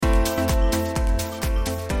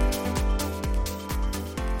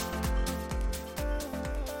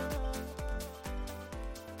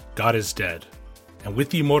God is dead, and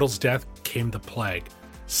with the immortals' death came the plague,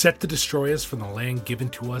 set to destroy us from the land given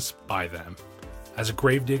to us by them. As a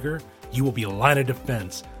gravedigger, you will be a line of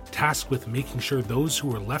defense, tasked with making sure those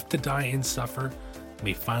who are left to die and suffer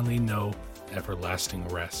may finally know everlasting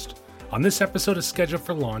rest. On this episode of Scheduled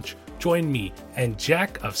for Launch, join me and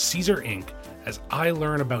Jack of Casear Inc. as I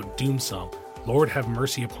learn about DOOMSONG, Lord Have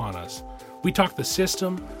Mercy Upon Us. We talk the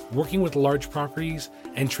system, working with large properties,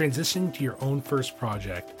 and transitioning to your own first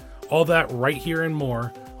project. All that right here and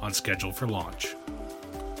more on Scheduled for Launch.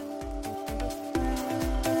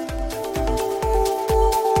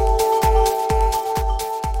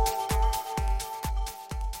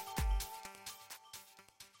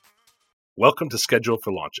 Welcome to Scheduled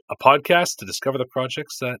for Launch, a podcast to discover the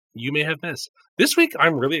projects that you may have missed. This week,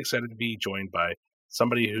 I'm really excited to be joined by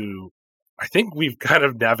somebody who I think we've kind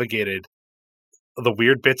of navigated the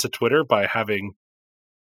weird bits of Twitter by having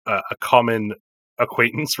a common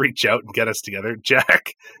acquaintance reach out and get us together.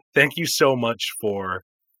 Jack, thank you so much for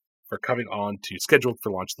coming on to Scheduled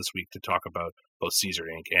for Launch this week to talk about both Casear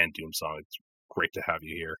Inc. and DOOMSONG. It's great to have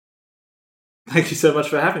you here. Thank you so much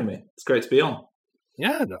for having me. It's great to be on.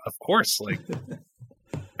 Yeah, of course. Like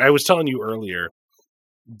I was telling you earlier,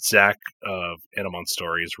 Zach of Animon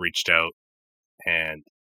Stories reached out and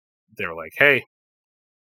they were like, hey,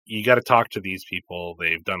 you got to talk to these people.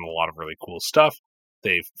 They've done a lot of really cool stuff.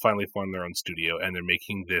 They've finally formed their own studio and they're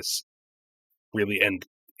making this really, and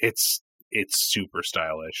it's super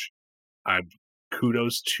stylish.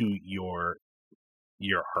 Kudos to your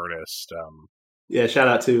artist. Yeah, shout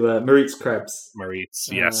out to Maritz Krebs. Maritz,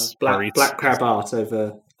 yes. Black Crab Art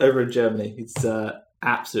over in Germany. He's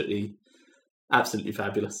absolutely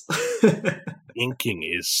fabulous. Inking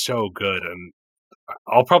is so good, and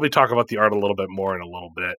I'll probably talk about the art a little bit more in a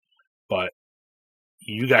little bit, but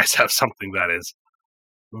you guys have something that is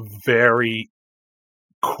very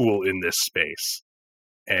cool in this space,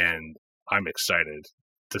 and I'm excited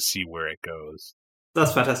to see where it goes.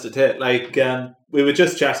 That's fantastic to hear. Like, we were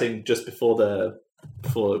just chatting just before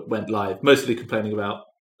it went live, mostly complaining about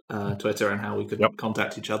Twitter and how we couldn't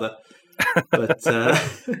contact each other. But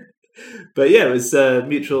yeah, it was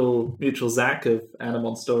mutual Zach of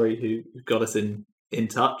Animon Story who got us in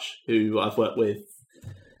touch, who I've worked with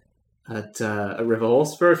at River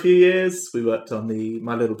Horse for a few years. We worked on the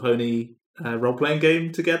My Little Pony role-playing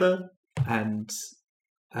game together, and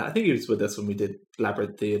I think he was with us when we did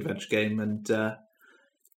Labyrinth, the adventure game, and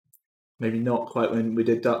maybe not quite when we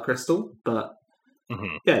did Dark Crystal, but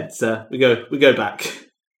yeah, it's we go back.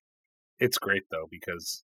 It's great though,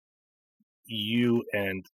 because you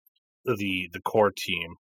and the core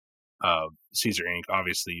team of Casear Inc.,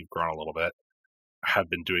 obviously you've grown a little bit, have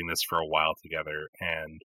been doing this for a while together,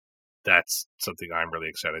 and that's something I'm really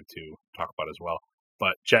excited to talk about as well.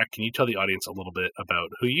 But Jack, can you tell the audience a little bit about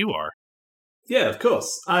who you are? Yeah, of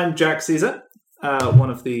course. I'm Jack Caesar, one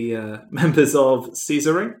of the members of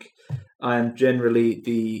Caesar Inc. I'm generally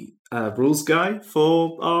the rules guy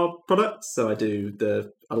for our products, so I do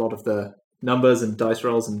a lot of the numbers and dice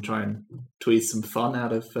rolls and try and tweeze some fun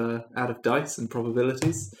out of dice and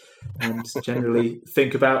probabilities, and generally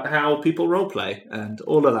think about how people roleplay and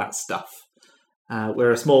all of that stuff.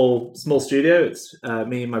 We're a small studio. It's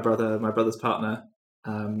me and my brother's partner,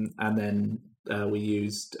 and then we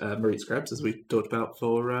used Maritz Krebs, as we talked about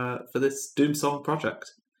for this DOOMSONG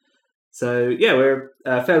project. So yeah, we're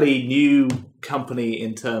a fairly new company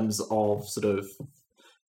in terms of sort of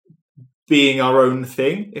being our own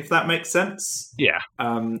thing, if that makes sense. Yeah.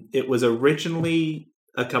 It was originally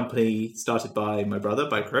a company started by my brother,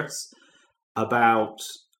 by Chris, about,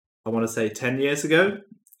 I want to say 10 years ago,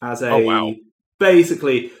 as it's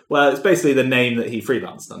basically the name that he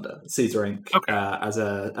freelanced under, Caesar Inc. Okay. As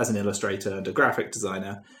an illustrator and a graphic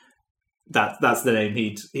designer. That's the name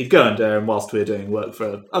he'd go under, and whilst we were doing work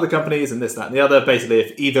for other companies and this, that, and the other, basically,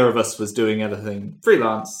 if either of us was doing anything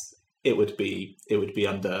freelance, it would be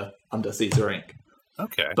under Caesar Inc.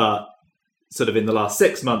 Okay. But sort of in the last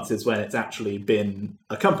 6 months is when it's actually been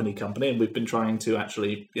a company, and we've been trying to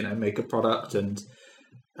actually, make a product and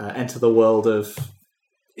enter the world of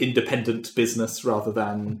independent business rather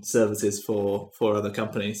than services for other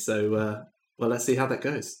companies. So, let's see how that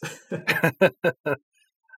goes.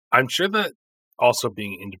 I'm sure that also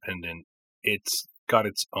being independent, it's got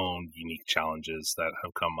its own unique challenges that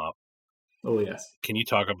have come up. Oh, yes. Can you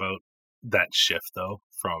talk about that shift, though,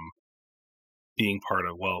 from being part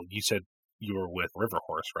of, you said you were with River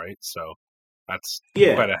Horse, right? So that's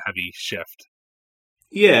quite a heavy shift.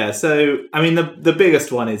 Yeah, so, I mean, the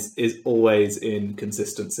biggest one is always in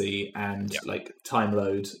consistency and, like, time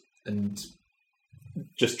load and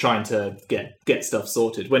just trying to get stuff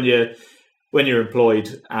sorted. When you're when you're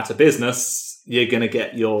employed at a business, you're going to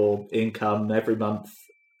get your income every month,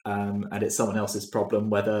 and it's someone else's problem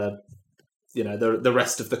whether the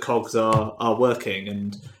rest of the cogs are working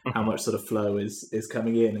and how much sort of flow is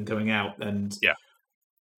coming in and going out. And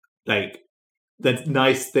like the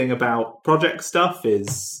nice thing about project stuff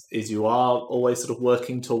is you are always sort of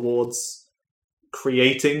working towards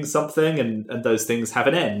creating something, and those things have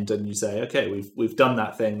an end, and you say, okay, we've done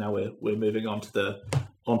that thing, now we're moving on to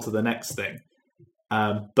the next thing.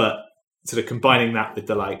 But sort of combining that with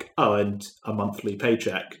and a monthly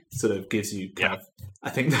paycheck sort of gives you kind of,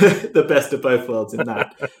 I think, the best of both worlds in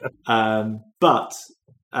that. But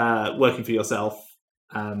working for yourself,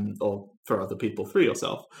 or for other people through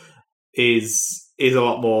yourself, is a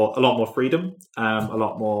lot more freedom, a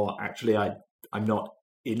lot more. Actually, I'm not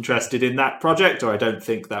interested in that project, or I don't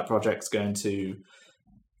think that project's going to.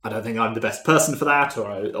 I don't think I'm the best person for that,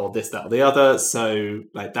 or this, that, or the other. So,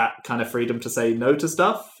 like, that kind of freedom to say no to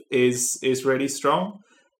stuff is really strong.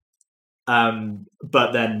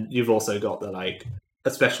 But then you've also got the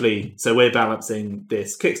especially. So we're balancing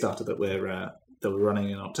this Kickstarter that we're running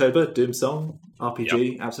in October, DOOMSONG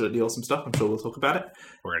RPG, absolutely awesome stuff. I'm sure we'll talk about it.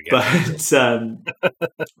 We're gonna get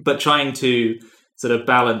but trying to sort of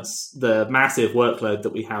balance the massive workload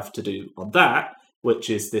that we have to do on that, which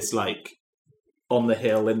is this on the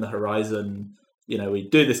hill in the horizon. We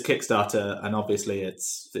do this Kickstarter, and obviously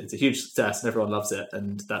it's a huge success and everyone loves it,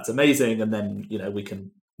 and that's amazing. And then we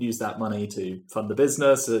can use that money to fund the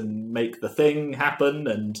business and make the thing happen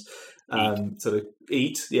and sort of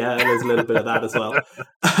eat. Yeah, there's a little bit of that as well.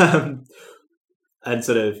 And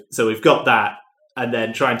sort of, so we've got that, and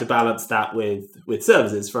then trying to balance that with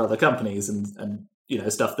services for other companies and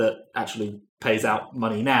stuff that actually pays out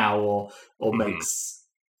money now or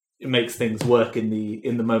makes things work in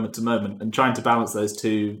the moment to moment, and trying to balance those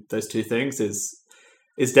two things is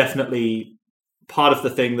definitely part of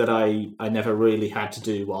the thing that I never really had to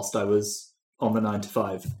do whilst I was on the 9 to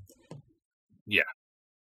 5. Yeah.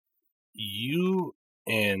 You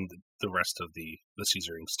and the rest of the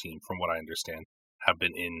Caesar Inc. team, from what I understand, have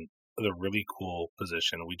been in the really cool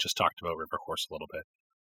position. We just talked about River Horse a little bit.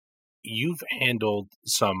 You've handled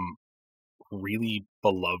some really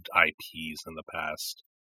beloved IPs in the past.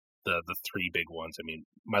 The three big ones. I mean,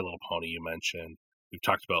 My Little Pony you mentioned. We've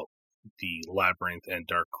talked about the Labyrinth and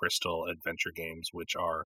Dark Crystal adventure games, which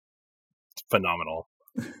are phenomenal.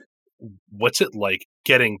 What's it like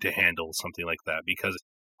getting to handle something like that? Because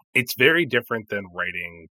it's very different than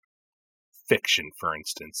writing fiction, for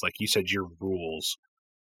instance. Like you said, your rules.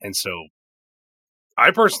 And so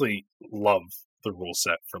I personally love the rule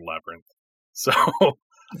set for Labyrinth. So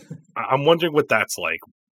I'm wondering what that's like,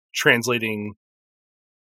 translating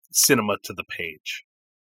cinema to the page.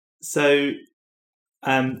 So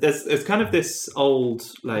there's kind of this old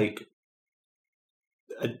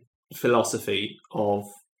philosophy of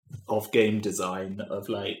game design of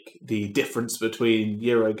the difference between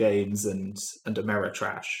Euro games and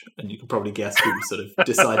Ameritrash, and you can probably guess who sort of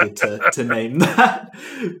decided to name that.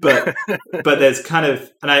 But there's kind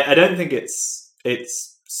of, and I don't think it's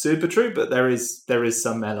super true, but there is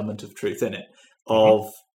some element of truth in it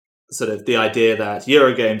of sort of the idea that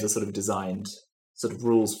Euro games are sort of designed sort of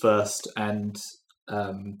rules first, and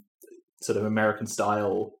sort of American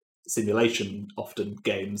style simulation often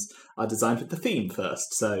games are designed with the theme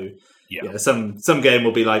first. So some game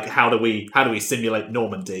will be like, how do we simulate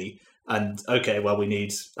Normandy? And okay, well, we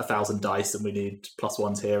need 1,000 dice and we need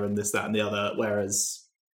 +1s here and this, that, and the other. Whereas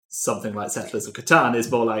something like Settlers of Catan is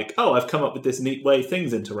more like, oh, I've come up with this neat way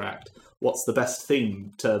things interact. What's the best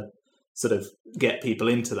theme to sort of get people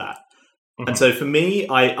into that? And so for me,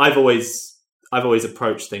 I've always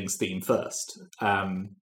approached things theme first.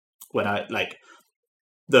 When I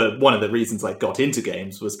one of the reasons I got into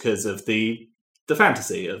games was because of the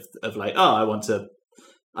fantasy of I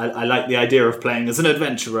like the idea of playing as an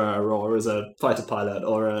adventurer or as a fighter pilot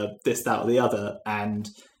or a this, that, or the other, and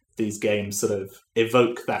these games sort of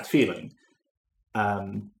evoke that feeling.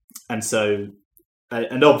 And so,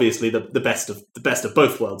 and obviously the best of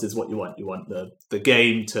both worlds is what you want. You want the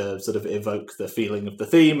game to sort of evoke the feeling of the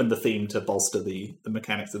theme, and the theme to bolster the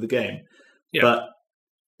mechanics of the game. Yeah. But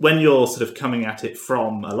when you're sort of coming at it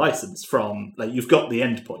from a license, from you've got the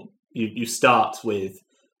end point. You start with,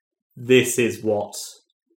 this is what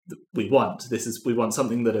we want. We want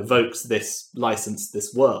something that evokes this license,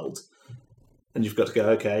 this world. And you've got to go,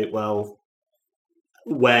 okay, well,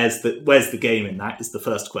 where's the game in that is the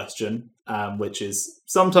first question, which is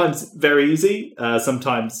sometimes very easy,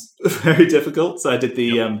 sometimes very difficult. So I did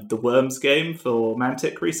the Worms game for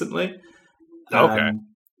Mantic recently. Okay.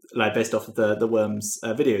 Based off of the Worms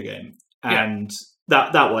video game. And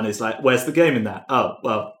that one is like, where's the game in that? Oh,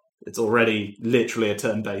 well, it's already literally a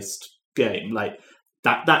turn-based game. Like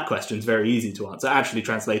that question is very easy to answer. Actually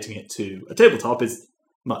translating it to a tabletop is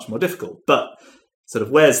much more difficult. But sort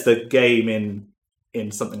of where's the game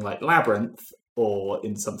in something like Labyrinth or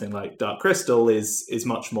in something like Dark Crystal is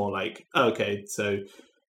much more like, okay, so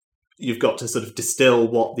you've got to sort of distill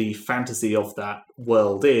what the fantasy of that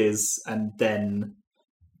world is and then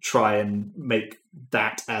try and make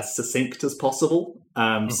that as succinct as possible.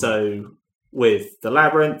 So with the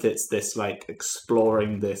Labyrinth, it's this like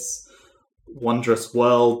exploring this wondrous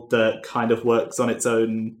world that kind of works on its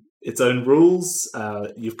own rules.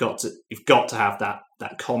 You've got to have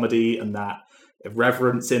that comedy and that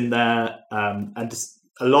irreverence in there. And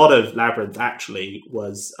a lot of Labyrinth actually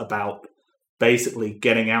was about basically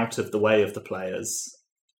getting out of the way of the players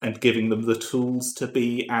and giving them the tools to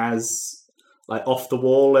be as like off the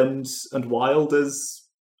wall and wild as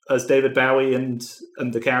David Bowie and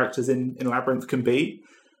the characters in Labyrinth can be.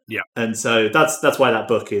 Yeah. And so that's why that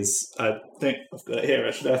book is, I think I've got it here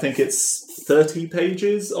actually, I think it's 30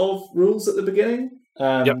 pages of rules at the beginning.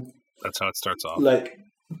 Yep. That's how it starts off.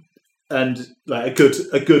 And a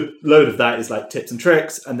good load of that is like tips and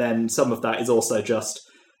tricks, and then some of that is also just,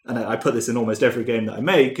 and I put this in almost every game that I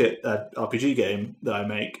make, RPG game that I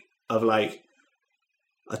make, of like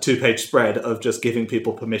a 2-page spread of just giving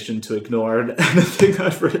people permission to ignore anything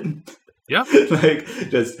I've written. Yeah. Like,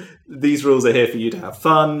 just, these rules are here for you to have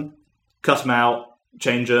fun, cut them out,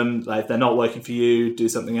 change them. Like, if they're not working for you, do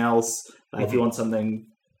something else. Like, if you want something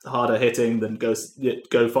harder hitting, then go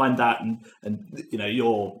find that, and you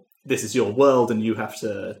know, this is your world, and you have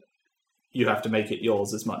to make it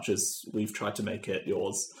yours as much as we've tried to make it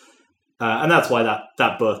yours. And that's why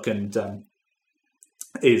that book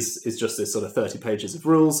is just this sort of 30 pages of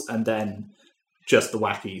rules and then just the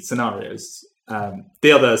wacky scenarios.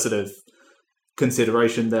 The other sort of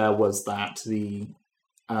consideration there was that the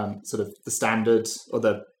sort of the standard or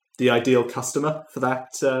the ideal customer for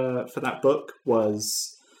that book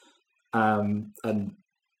was a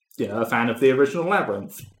fan of the original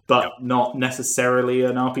Labyrinth, but not necessarily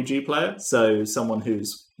an RPG player. So someone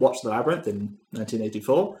who's watched the Labyrinth in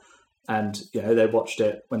 1984, and they watched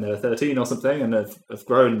it when they were 13 or something, and have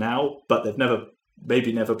grown now, but they've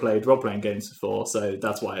never played role-playing games before. So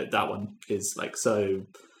that's why that one is like so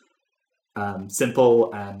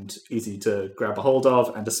simple and easy to grab a hold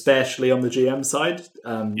of, and especially on the GM side.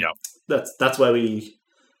 That's where we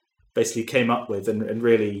basically came up with and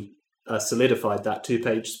really solidified that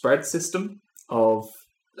 2-page spread system of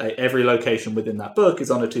every location within that book is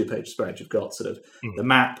on a 2-page spread. You've got sort of the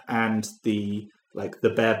map and the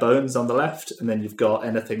bare bones on the left, and then you've got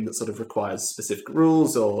anything that sort of requires specific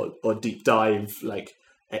rules or deep dive like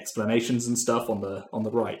explanations and stuff on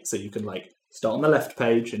the right. So you can like start on the left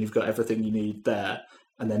page and you've got everything you need there,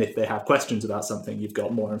 and then if they have questions about something, you've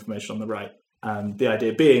got more information on the right. The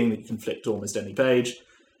idea being that you can flick to almost any page,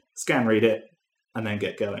 scan read it, and then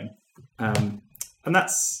get going. And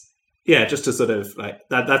that's just to sort of like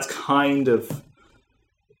that's kind of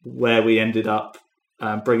where we ended up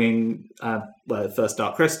bringing first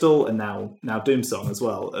Dark Crystal and now Doomsong as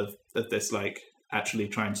well, of this like actually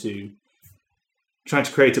trying to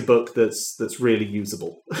create a book that's really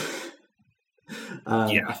usable.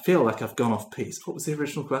 I feel like I've gone off piece. What was the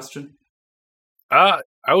original question? I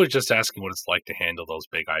was just asking what it's like to handle those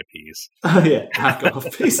big IPs. Oh yeah, I've gone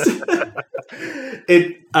off piece.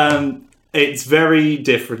 It's very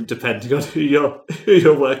different depending on who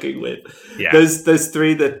you're working with. Yeah. Those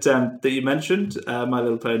three that you mentioned, My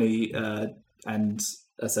Little Pony, and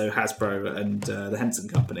so Hasbro and the Henson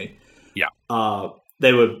Company. Yeah.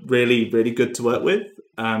 They were really, really good to work with.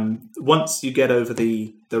 Once you get over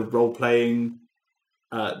the role playing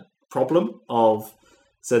problem of,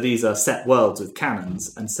 so these are set worlds with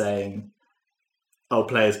canons, and saying,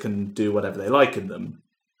 players can do whatever they like in them.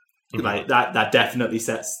 Like that definitely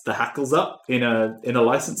sets the hackles up in a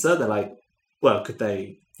licensor. They're like, well, could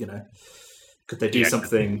they do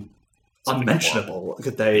something unmentionable?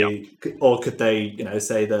 Could they, or could they,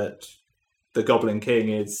 say that the Goblin King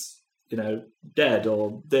is, dead,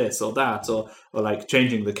 or this or that, or like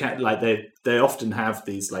changing the cat. Like they often have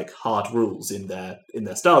these like hard rules in their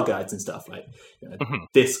style guides and stuff. Like,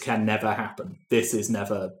 this can never happen. This is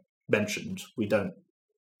never mentioned. We don't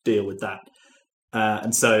deal with that.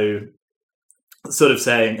 And so sort of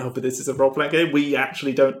saying, but this is a role-playing game. We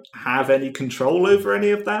actually don't have any control over any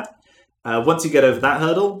of that. Once you get over that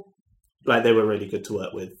hurdle, like, they were really good to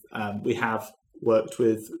work with. We have worked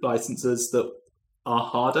with licensors that are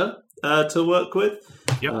harder to work with.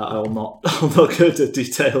 I'll not go into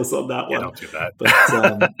details on that one. Don't do that.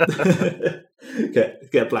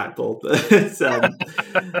 get blackballed.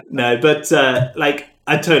 No, but like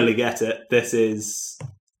I totally get it. This is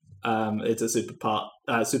it's a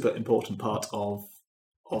super important part of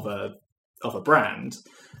a brand.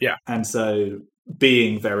 Yeah, and so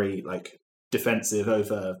being very like defensive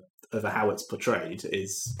over how it's portrayed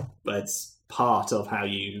it's part of how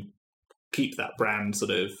you keep that brand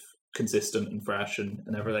sort of consistent and fresh and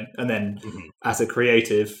everything. And then as a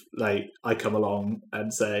creative, like I come along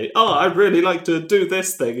and say, oh, I'd really like to do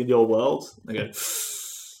this thing in your world. I go,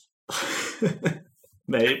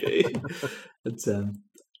 maybe. But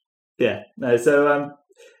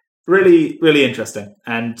really, really interesting.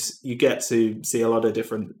 And you get to see a lot of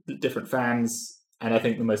different fans. And I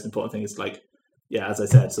think the most important thing is like, as I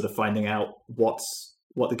said, sort of finding out what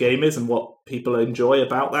the game is and what people enjoy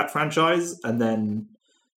about that franchise, and then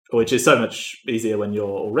which is so much easier when you're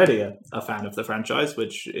already a fan of the franchise,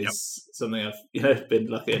 which is something I've been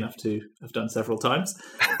lucky enough to have done several times.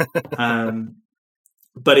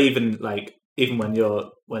 But even when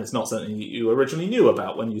it's not something you originally knew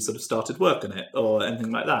about when you sort of started work on it or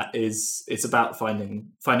anything like that, it's about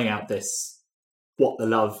finding out what the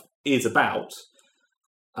love is about,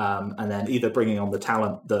 and then either bringing on the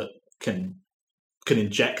talent that can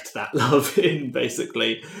inject that love in,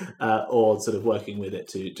 basically, or sort of working with it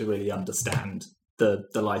to really understand the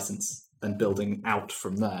license and building out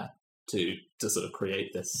from there to sort of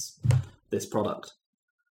create this product.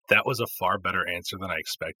 That was a far better answer than I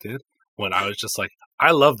expected. When I was just like,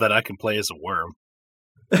 I love that I can play as a worm.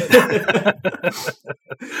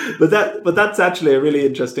 but that's actually a really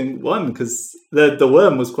interesting one, because the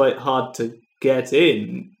worm was quite hard to get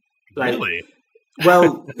in. Like, really?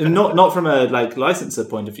 Well, not from a like licensor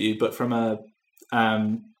point of view, but from a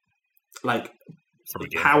power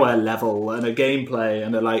level and a gameplay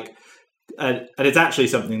and and it's actually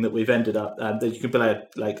something that we've ended up that you can play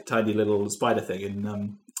a tiny little spider thing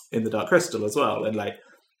in the Dark Crystal as well, and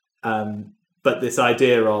but this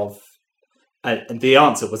idea of and the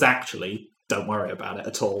answer was actually, don't worry about it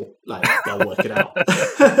at all, like they'll work it out.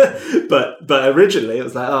 but originally it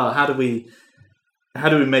was like, oh, how do we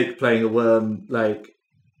make playing a worm like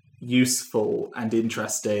useful and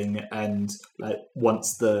interesting, and like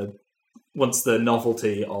once the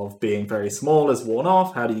novelty of being very small is worn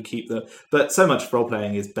off, how do you keep them? But so much role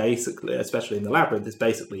playing is basically, especially in the Labyrinth, is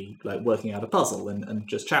basically like working out a puzzle and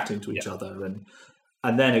just chatting to each other, and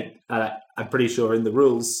then I'm pretty sure in the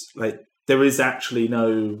rules like there is actually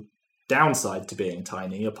no downside to being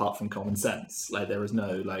tiny apart from common sense. Like there is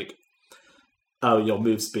no like, oh, your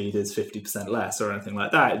move speed is 50% less or anything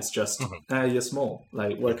like that. It's just, you're small.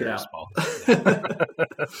 Like, work it out.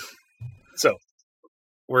 So,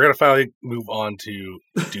 we're going to finally move on to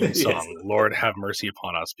DOOMSONG. Yes. Lord have mercy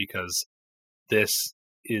upon us, because this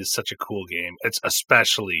is such a cool game. It's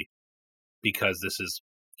especially because this is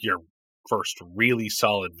your first really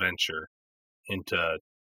solid venture into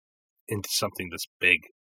something that's big.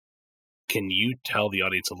 Can you tell the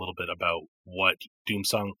audience a little bit about what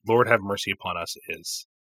DOOMSONG, Lord Have Mercy Upon Us, is?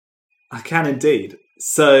 I can indeed.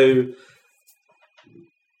 So,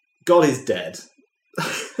 God is dead.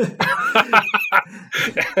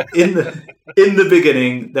 In the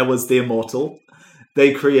beginning, there was the Immortal.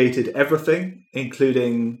 They created everything,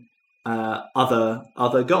 including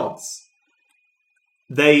other gods.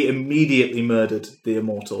 They immediately murdered the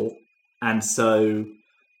Immortal, and so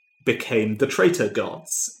became the traitor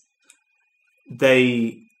gods.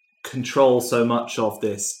 They control so much of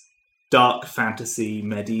this dark fantasy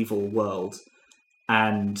medieval world,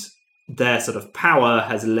 and their sort of power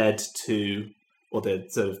has led to, or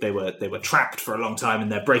they were trapped for a long time, and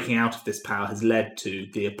their breaking out of this power has led to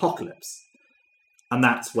the apocalypse. And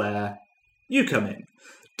that's where you come in.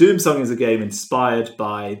 DOOMSONG is a game inspired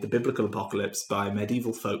by the biblical apocalypse, by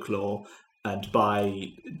medieval folklore, and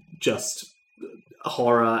by just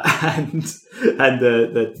horror and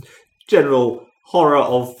the general horror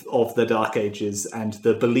of the Dark Ages and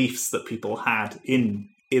the beliefs that people had in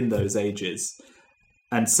those ages.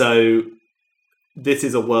 And so this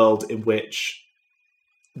is a world in which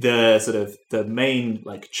the main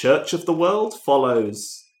like church of the world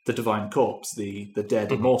follows the divine corpse, the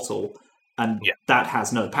dead immortal, and that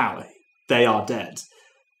has no power. They are dead.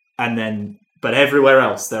 And then but everywhere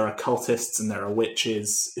else, there are cultists and there are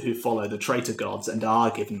witches who follow the traitor gods and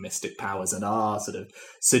are given mystic powers and are sort of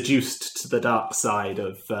seduced to the dark side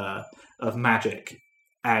of magic.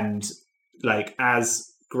 And like as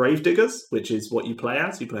gravediggers, which is what you play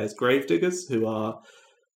as gravediggers who are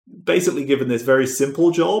basically given this very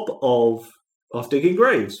simple job of digging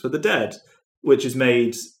graves for the dead, which is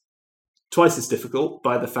made twice as difficult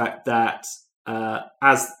by the fact that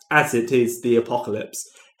as it is the apocalypse,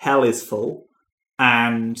 hell is full.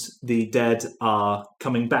 and the dead are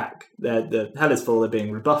coming back. The hell is full. They're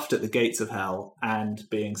being rebuffed at the gates of hell and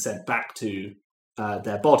being sent back to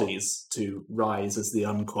their bodies to rise as the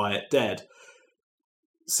unquiet dead.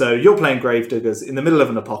 So you're playing gravediggers in the middle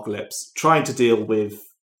of an apocalypse, trying to deal with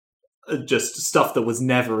just stuff that was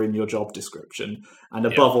never in your job description, and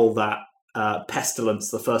above all that,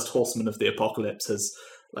 pestilence, the first horseman of the apocalypse, has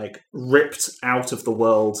like ripped out of the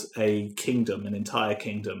world a kingdom, an entire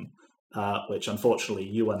kingdom, which unfortunately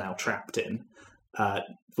you are now trapped in,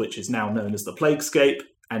 which is now known as the PlagueScape,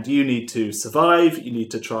 and you need to survive. You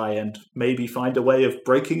need to try and maybe find a way of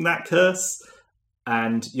breaking that curse,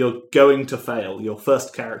 and you're going to fail. Your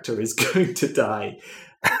first character is going to die.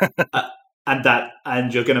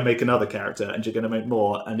 And you're going to make another character, and you're going to make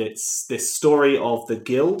more, and it's this story of the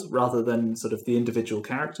guild rather than sort of the individual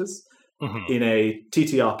characters in a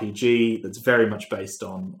TTRPG that's very much based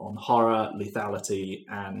on horror, lethality,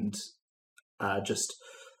 and just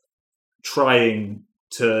trying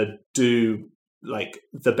to do like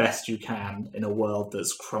the best you can in a world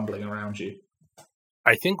that's crumbling around you.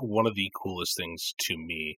 I think one of the coolest things to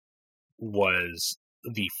me was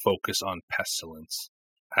the focus on pestilence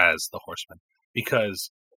as the horseman, because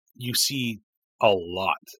you see a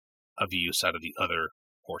lot of use out of the other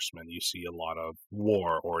horsemen. You see a lot of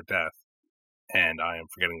war or death, and I am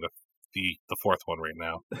forgetting the fourth one right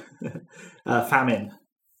now.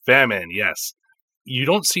 Famine, yes. You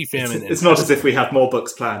don't see famine. It's not as if we have more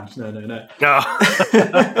books planned. No.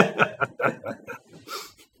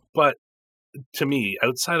 But to me,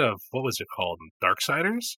 outside of, what was it called,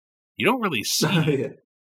 Darksiders, you don't really see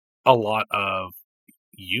a lot of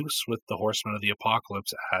use with the Horsemen of the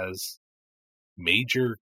Apocalypse as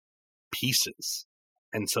major pieces.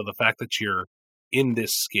 And so the fact that you're in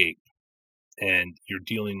this scape and you're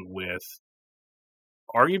dealing with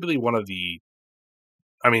arguably one of the,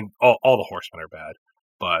 I mean, all the Horsemen are bad,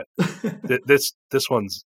 but this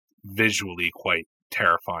one's visually quite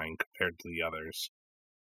terrifying compared to the others.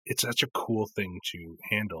 It's such a cool thing to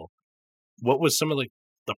handle. What was some of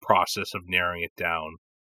the process of narrowing it down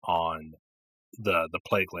on the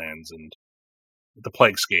Plaguelands and the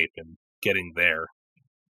PlagueScape and getting there?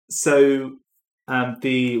 So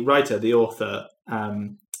the author,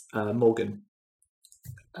 Morgan,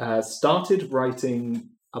 started writing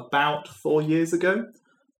about 4 years ago.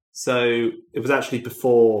 So it was actually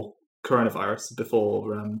before coronavirus,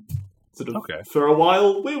 before for a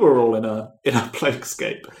while we were all in a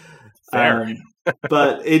PlagueScape.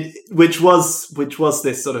 But which was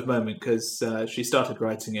this sort of moment, because she started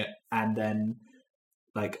writing it, and then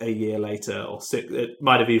like a year later, or it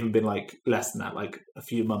might have even been like less than that, like a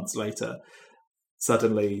few months later,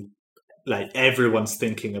 suddenly like everyone's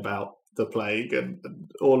thinking about the plague and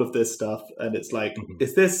all of this stuff, and it's like,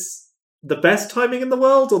 is this the best timing in the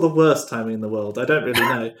world or the worst timing in the world? I don't really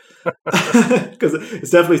know, because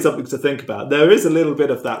it's definitely something to think about. There is a little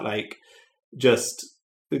bit of that, like just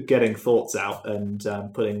getting thoughts out and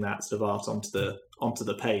putting that sort of art onto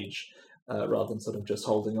the page, rather than sort of just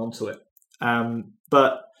holding onto it.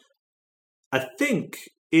 But I think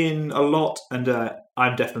in a lot, and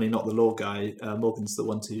I'm definitely not the law guy. Morgan's the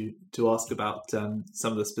one to ask about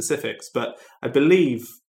some of the specifics, but I believe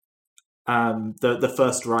the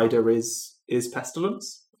first rider is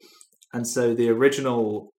pestilence, and so the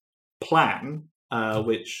original plan,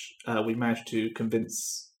 which we managed to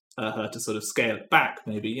convince her to sort of scale it back,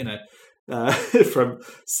 maybe from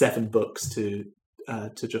 7 books to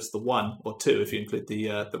just the 1 or 2 if you include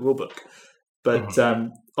the rule book, but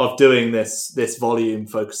of doing this volume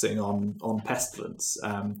focusing on pestilence,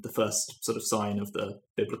 the first sort of sign of the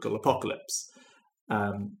biblical apocalypse.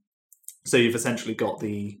 So you've essentially got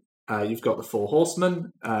the 4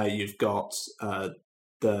 horsemen, you've got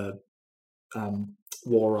the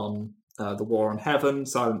war on heaven,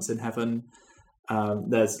 silence in heaven.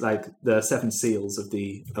 There's like the 7 seals of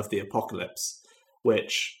the apocalypse,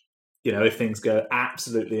 which, if things go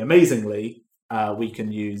absolutely amazingly, we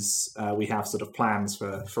can use. We have sort of plans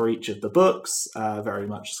for each of the books, very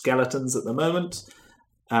much skeletons at the moment,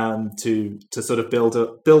 to sort of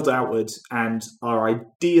build outward. And our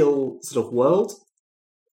ideal sort of world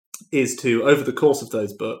is to, over the course of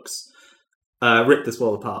those books, rip this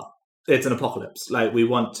world apart. It's an apocalypse. Like, we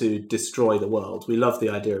want to destroy the world. We love the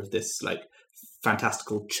idea of this like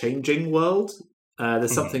fantastical changing world.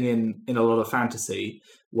 There's something in a lot of fantasy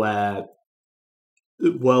where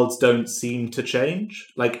worlds don't seem to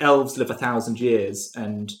change. Like, elves live 1,000 years,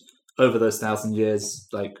 and over those 1,000 years,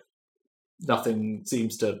 like, nothing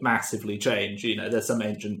seems to massively change. There's some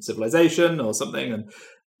ancient civilization or something,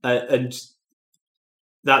 and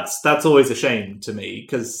that's always a shame to me,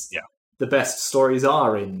 because the best stories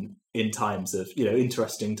are in times of,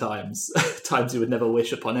 interesting times, times you would never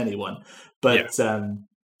wish upon anyone. But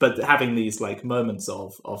but having these like moments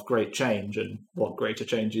of great change, and what greater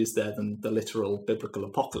change is there than the literal biblical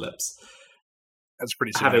apocalypse? That's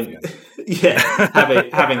pretty significant.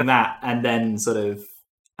 Having that, and then sort of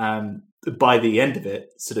by the end of it,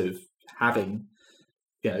 sort of having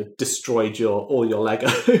destroyed all your Lego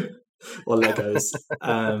or Legos,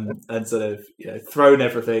 and sort of thrown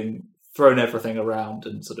everything around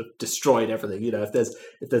and sort of destroyed everything. If there's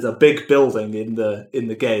a big building in the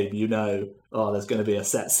game, there's going to be a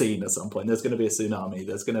set scene at some point. There's going to be a tsunami.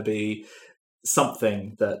 There's going to be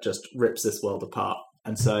something that just rips this world apart.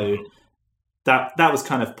 And so that was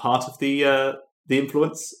kind of part of the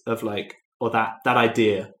influence of that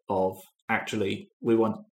idea of actually we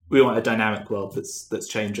want a dynamic world that's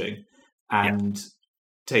changing, and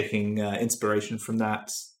taking inspiration from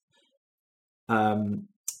that.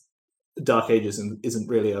 Dark Ages isn't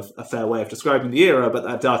really a fair way of describing the era, but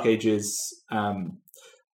that Dark Ages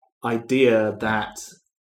idea that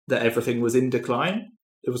everything was in decline.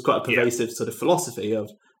 It was quite a pervasive sort of philosophy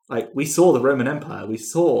of we saw the Roman Empire, we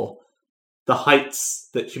saw the heights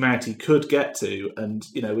that humanity could get to, and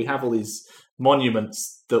we have all these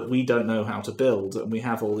monuments that we don't know how to build, and we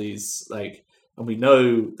have all these and we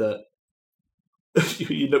know that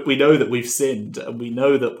we know that we've sinned, and we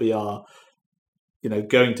know that we are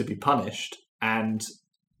going to be punished, and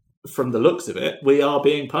from the looks of it, we are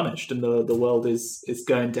being punished, and the world is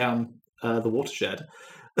going down the watershed.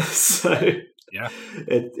 So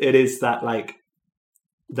it is that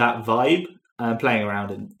that vibe, playing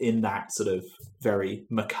around in that sort of very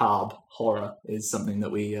macabre horror is something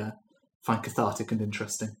that we find cathartic and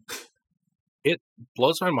interesting. It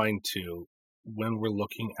blows my mind too when we're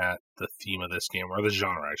looking at the theme of this game, or the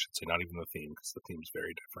genre, I should say, not even the theme, because the theme is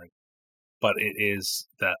very different. But it is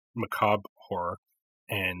that macabre horror,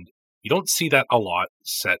 and you don't see that a lot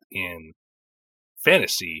set in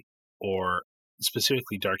fantasy, or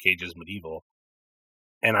specifically Dark Ages medieval.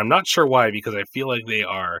 And I'm not sure why, because I feel like they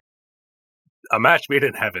are a match made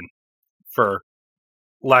in heaven, for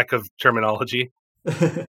lack of terminology.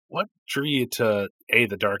 What drew you to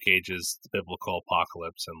the Dark Ages, the biblical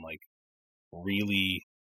apocalypse, and really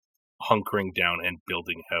hunkering down and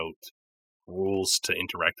building out rules to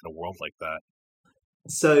interact in a world like that?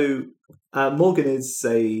 So Morgan is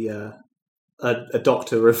a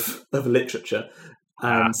doctor of literature,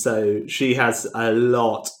 and so she has a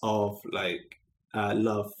lot of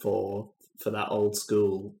love for that old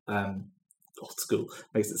school. Old school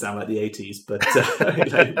makes it sound like the 80s, but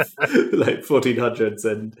 1400s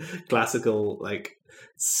and classical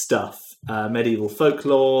stuff, medieval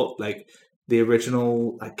folklore, the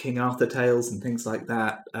original King Arthur tales and things like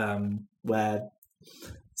that, where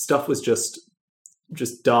stuff was just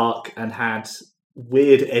dark and had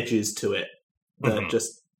weird edges to it that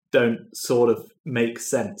just don't sort of make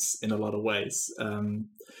sense in a lot of ways,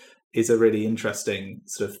 is a really interesting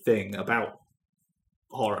sort of thing about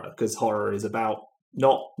horror, because horror is about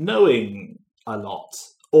not knowing a lot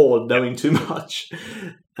or knowing too much,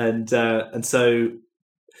 and so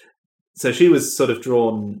she was sort of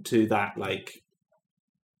drawn to that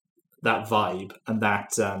that vibe, and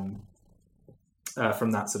that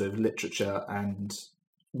from that sort of literature, and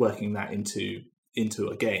working that into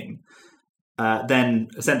a game. Then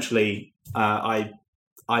essentially I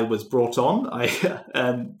was brought on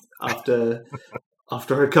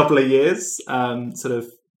after a couple of years,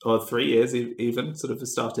 or 3 years even,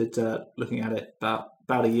 started looking at it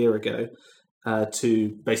about a year ago, to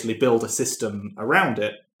basically build a system around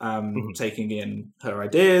it, taking in her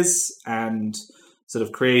ideas and sort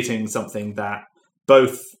of creating something that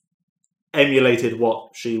both emulated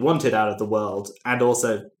what she wanted out of the world, and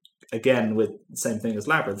also, again, with the same thing as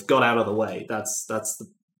Labyrinth, got out of the way. That's the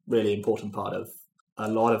really important part of a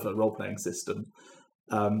lot of a role-playing system,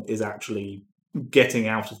 is actually getting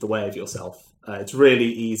out of the way of yourself. It's really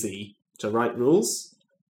easy to write rules.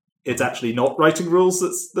 It's actually not writing rules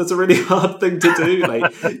that's a really hard thing to do.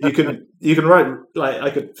 You can write, I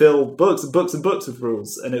could fill books and books and books with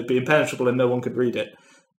rules, and it would be impenetrable and no one could read it.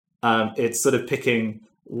 It's sort of picking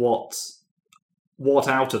what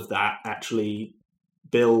out of that actually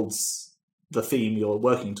builds the theme you're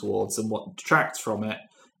working towards, and what detracts from it,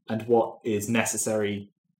 and what is necessary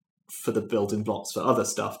for the building blocks for other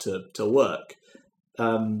stuff to work.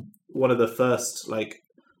 One of the first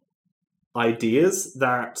ideas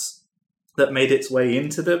that made its way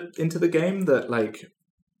into the game, that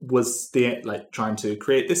was the trying to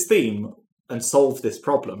create this theme and solve this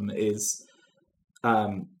problem, is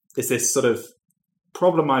this sort of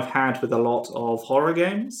problem I've had with a lot of horror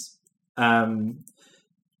games,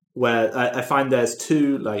 where I find there's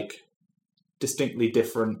two like distinctly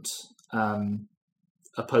different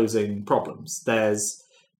opposing problems. There's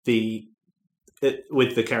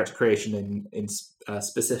with the character creation in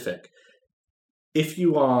specific. If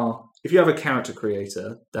you have a character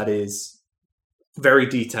creator that is very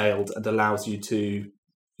detailed and allows you to,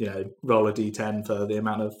 roll a d10 for the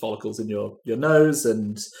amount of follicles in your nose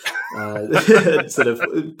and sort of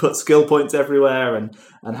put skill points everywhere and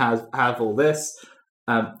have all this,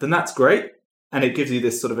 then that's great. And it gives you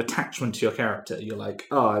this sort of attachment to your character. You're like,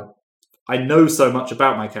 oh, I know so much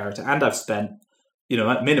about my character, and I've spent,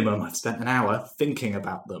 at minimum, I've spent an hour thinking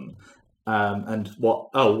about them. And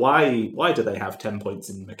why do they have 10 points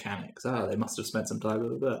in mechanics? Oh, they must have spent some time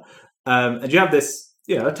with that. And you have this,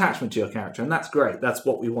 attachment to your character, and that's great. That's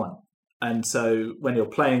what we want. And so when you're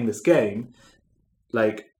playing this game,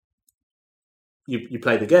 like you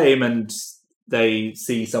play the game and they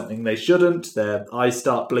see something they shouldn't, their eyes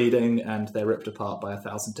start bleeding and they're ripped apart by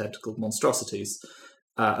 1,000 tentacled monstrosities.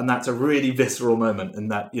 And that's a really visceral moment,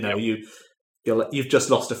 and that, you've just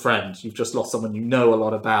lost a friend, you've just lost someone you know a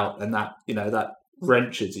lot about, and that, that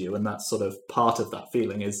wrenches you, and that's sort of part of that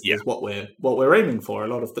feeling is what we're aiming for a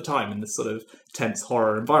lot of the time in this sort of tense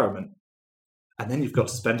horror environment. And then you've got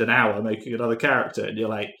to spend an hour making another character, and you're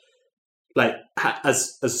like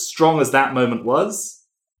as strong as that moment was,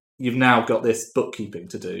 you've now got this bookkeeping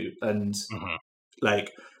to do, and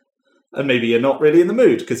and maybe you're not really in the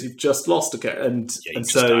mood because you've just lost a character, and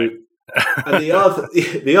so and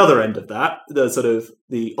the other end of that, the sort of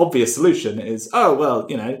the obvious solution is, oh well,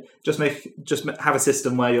 just have a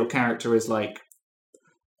system where your character is like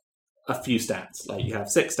a few stats, like you have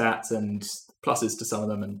 6 stats and pluses to some of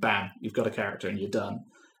them, and bam, you've got a character and you're done.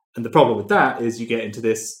 And the problem with that is you get into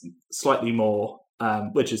this slightly more,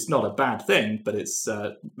 which is not a bad thing, but it's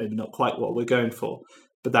maybe not quite what we're going for.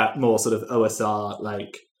 But that more sort of OSR,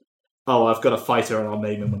 like, oh, I've got a fighter and I'll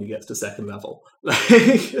name him when he gets to 2nd level.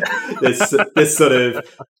 this sort of,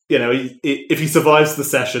 if he survives the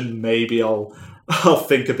session, maybe I'll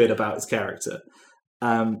think a bit about his character.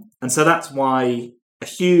 And so that's why a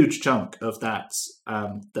huge chunk of that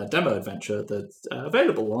the demo adventure that's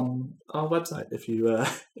available on our website, if you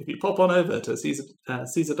pop on over to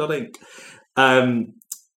Caesar.inc,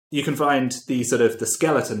 you can find the sort of the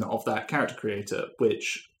skeleton of that character creator,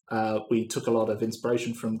 which we took a lot of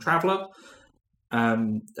inspiration from Traveller,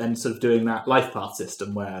 and sort of doing that life path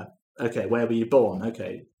system where, okay, where were you born?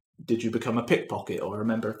 Okay, did you become a pickpocket or a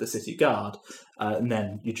member of the city guard? And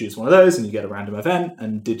then you choose one of those and you get a random event.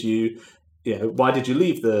 And why did you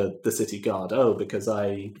leave the city guard? Oh, because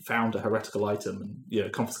I found a heretical item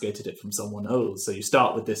and, confiscated it from someone. Oh, so you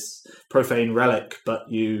start with this profane relic, but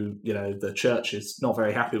the church is not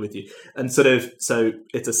very happy with you. And sort of, so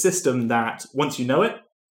it's a system that once you know it,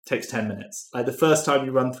 takes 10 minutes. Like the first time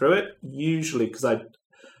you run through it, usually, because I'll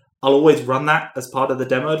always run that as part of the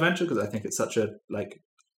demo adventure because I think it's such a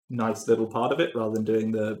nice little part of it rather than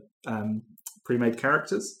doing the pre-made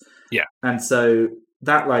characters. Yeah. And so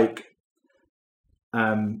that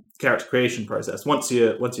character creation process, once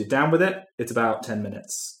you're down with it, it's about 10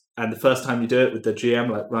 minutes. And the first time you do it with the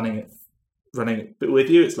GM, running it with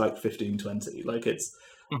you, it's 15, 20.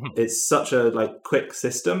 It's such a quick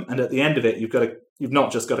system, and at the end of it, you've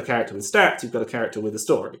not just got a character with stats, you've got a character with a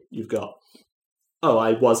story. You've got, oh,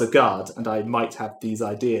 I was a guard, and I might have these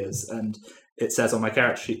ideas, and it says on my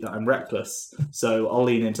character sheet that I'm reckless, so I'll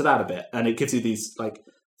lean into that a bit. And it gives you these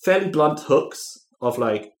fairly blunt hooks of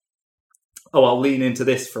oh, I'll lean into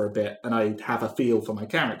this for a bit, and I have a feel for my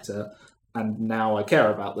character, and now I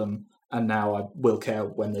care about them, and now I will care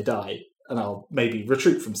when they die. And I'll maybe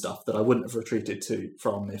retreat from stuff that I wouldn't have retreated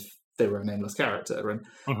from if they were a nameless character. And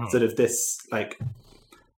sort of this,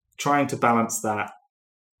 trying to balance that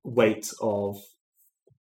weight of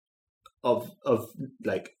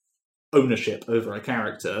ownership over a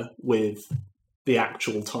character with the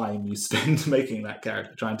actual time you spend making that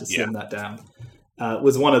character, trying to slim that down,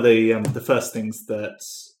 was one of the first things that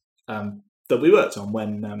we worked on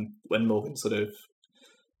when Morgan sort of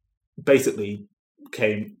basically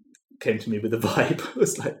came to me with a vibe. It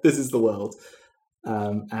was this is the world,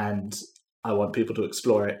 and I want people to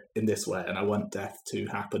explore it in this way, and I want death to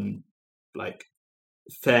happen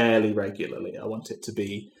fairly regularly. I want it to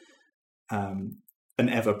be an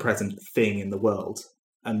ever-present thing in the world.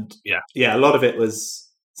 And a lot of it was,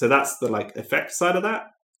 so that's the effect side of that,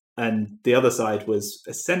 and the other side was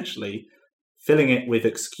essentially filling it with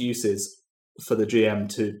excuses for the GM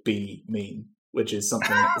to be mean, which is something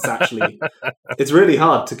that's actually it's really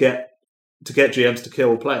hard to get GMs to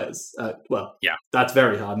kill players. That's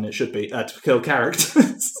very hard, and it should be to kill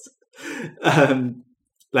characters.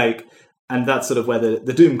 And that's sort of where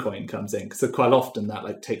the Doom coin comes in, because quite often that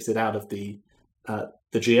like takes it out of the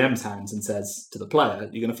GM's hands and says to the player,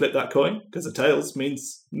 "You're going to flip that coin because a tails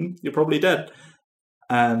means you're probably dead."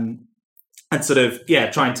 And sort of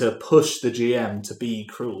trying to push the GM to be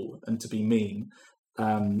cruel and to be mean,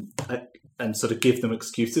 and sort of give them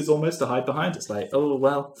excuses almost to hide behind. It's like, oh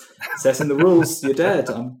well, it says in the rules you're dead.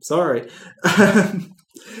 I'm sorry.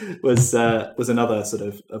 was another sort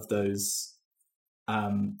of those.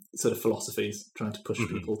 Sort of philosophies, trying to push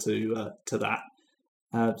people to that.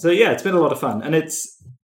 So it's been a lot of fun, and it's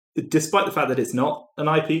despite the fact that it's not an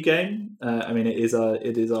IP game. I mean, it is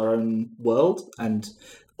our own world, and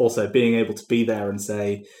also being able to be there and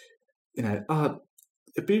say,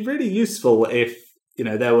 it'd be really useful if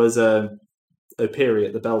there was a Operi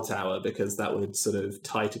at the bell tower, because that would sort of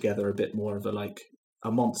tie together a bit more of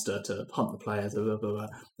a monster to hunt the players, blah, blah, blah,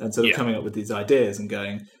 and sort of coming up with these ideas and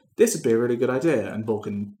going, this would be a really good idea. And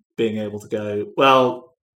Vulcan being able to go,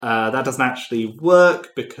 well, that doesn't actually work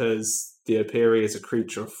because the Operi is a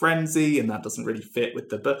creature of frenzy, and that doesn't really fit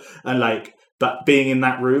with but being in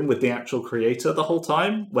that room with the actual creator the whole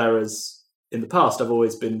time. Whereas in the past, I've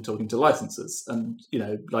always been talking to licensors, and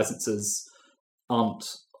licensors aren't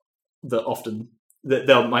that often. They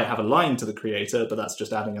might have a line to the creator, but that's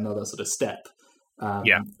just adding another sort of step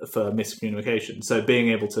for miscommunication. So being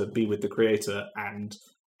able to be with the creator and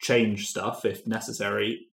change stuff if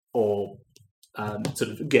necessary, or sort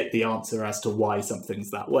of get the answer as to why something's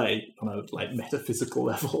that way on a metaphysical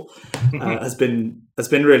level has been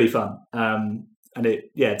really fun. And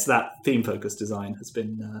it's that theme focused design has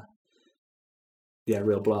been a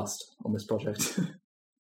real blast on this project.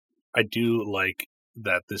 I do like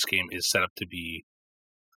that this game is set up to be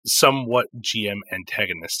somewhat GM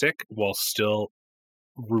antagonistic while still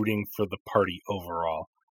rooting for the party overall.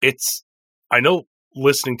 I know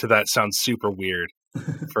listening to that sounds super weird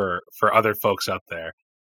for other folks out there.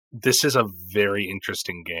 This is a very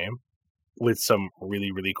interesting game with some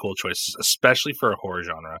really, really cool choices, especially for a horror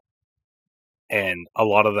genre. And a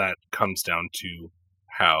lot of that comes down to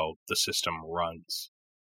how the system runs.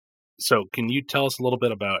 So can you tell us a little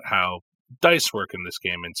bit about how dice work in this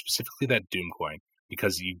game, and specifically that Doom coin?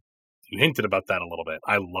 Because you hinted about that a little bit.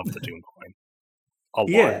 I love the Doom coin a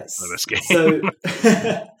lot for this game. So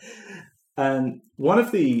and one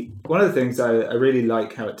of the things I really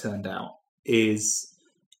like how it turned out is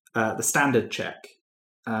the standard check.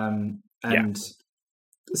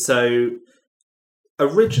 So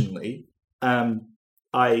originally,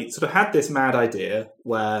 I sort of had this mad idea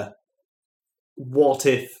where, what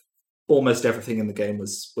if almost everything in the game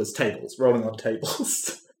was tables, rolling on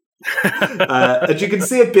tables? And you can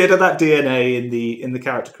see a bit of that DNA in the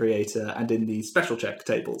character creator and in the special check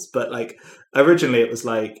tables. But originally, it was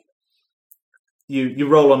you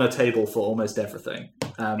roll on a table for almost everything,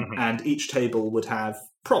 and each table would have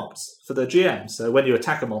prompts for the GM. So when you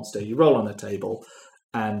attack a monster, you roll on a table,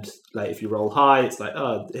 and if you roll high, it's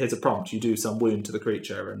oh, here's a prompt. You do some wound to the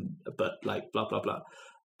creature, but blah blah blah,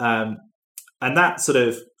 and that sort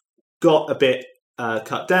of got a bit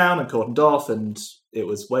cut down and cordoned off, and it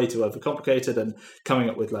was way too overcomplicated. And coming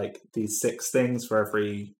up with these 6 things for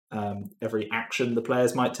every action the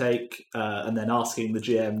players might take, and then asking the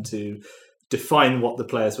GM to define what the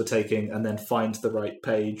players were taking and then find the right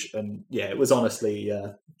page. And it was honestly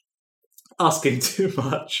asking too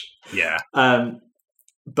much. Yeah.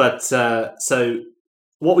 But so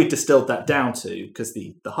what we distilled that down to, because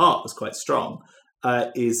the heart was quite strong,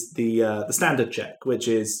 is the standard check, which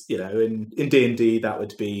is, in D&D that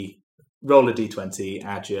would be roll a d20,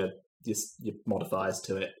 add your modifiers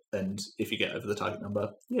to it, and if you get over the target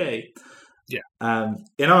number, yay. Yeah.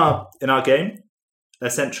 In our game,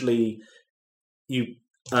 essentially, you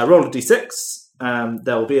roll a d6.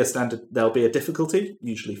 There'll be a difficulty,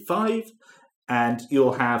 usually 5, and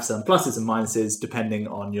you'll have some pluses and minuses depending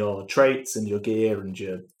on your traits and your gear and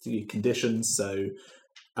your conditions. So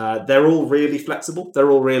they're all really flexible.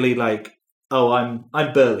 They're all really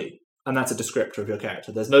I'm burly, and that's a descriptor of your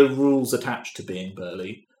character. There's no rules attached to being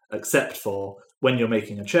burly, except for when you're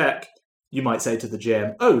making a check, you might say to the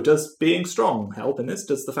GM, "Oh, does being strong help in this?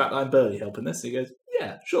 Does the fact that I'm burly help in this?" He goes,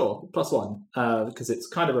 "Yeah, sure, +1, because it's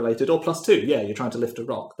kind of related, or +2. Yeah, you're trying to lift a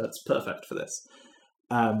rock. That's perfect for this."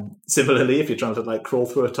 Similarly, if you're trying to crawl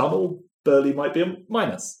through a tunnel, burly might be a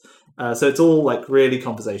minus. So it's all really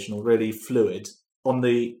conversational, really fluid on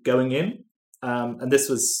the going in. And this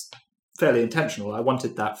was fairly intentional. I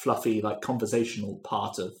wanted that fluffy, conversational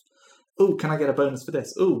part of, oh, can I get a bonus for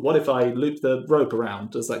this? Oh, what if I loop the rope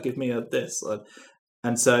around? Does that give me a this?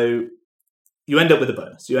 And so you end up with a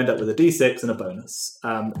bonus. You end up with a d6 and a bonus.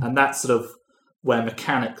 And that's sort of where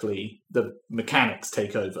mechanically the mechanics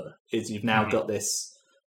take over. Is you've now got this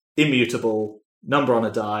immutable number on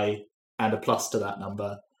a die and a plus to that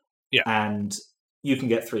number, and you can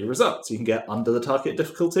get 3 results. You can get under the target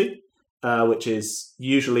difficulty, which is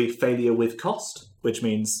usually failure with cost, which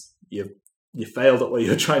means you failed at what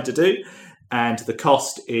you're trying to do, and the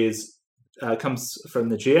cost is comes from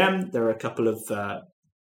the GM. There are a couple of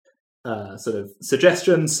sort of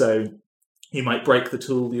suggestions. So you might break the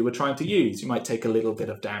tool you were trying to use. You might take a little bit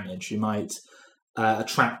of damage. You might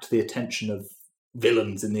attract the attention of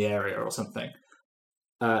villains in the area or something.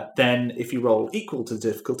 Then if you roll equal to the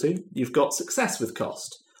difficulty, you've got success with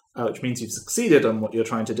cost, which means you've succeeded on what you're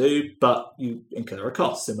trying to do, but you incur a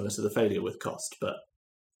cost similar to the failure with cost, but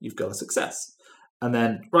you've got a success. And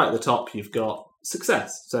then right at the top, you've got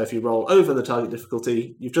success. So if you roll over the target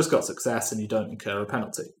difficulty, you've just got success and you don't incur a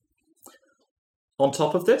penalty. On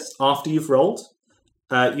top of this, after you've rolled,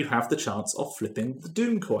 you have the chance of flipping the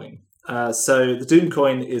Doom coin. So the Doom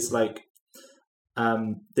coin is like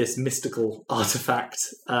this mystical artifact.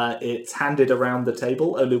 It's handed around the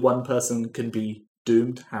table. Only one person can be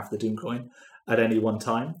doomed, have the Doom coin, at any one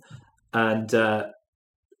time. And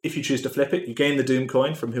if you choose to flip it, you gain the Doom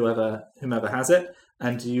coin from whomever has it,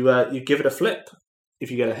 and you give it a flip.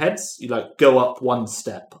 If you get a heads, you like go up one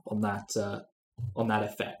step on that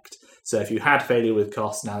effect. So if you had failure with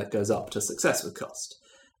cost, now it goes up to success with cost.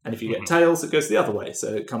 And if you get tails, it goes the other way,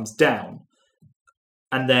 so it comes down.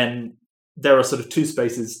 And then there are sort of 2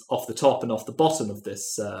 spaces off the top and off the bottom of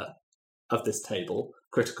this table: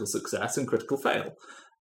 critical success and critical fail.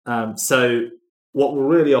 So what will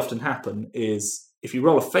really often happen is if you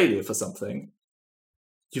roll a failure for something,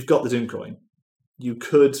 you've got the Doom coin. You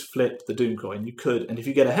could flip the Doom coin. You could, and if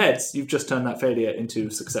you get a heads, you've just turned that failure into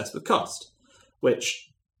success with cost, which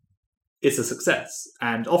is a success.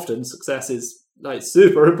 And often success is like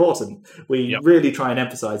super important. We really try and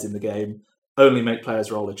emphasize in the game, only make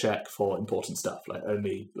players roll a check for important stuff. Like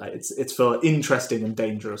only like it's for interesting and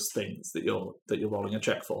dangerous things that you're rolling a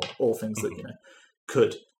check for, or things that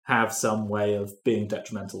could have some way of being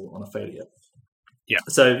detrimental on a failure. Yeah.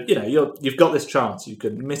 So you've got this chance. You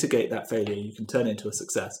can mitigate that failure. You can turn it into a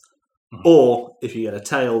success. Or if you get a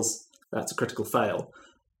tails, that's a critical fail,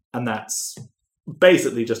 and that's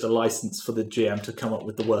basically just a license for the GM to come up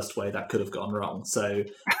with the worst way that could have gone wrong. So,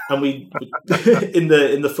 and we in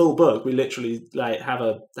the full book, we literally like have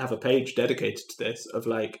a page dedicated to this of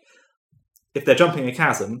like, if they're jumping a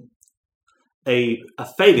chasm, a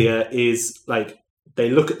failure is like they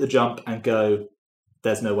look at the jump and go,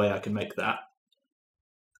 "There's no way I can make that."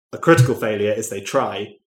 A critical failure is they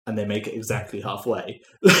try and they make it exactly halfway.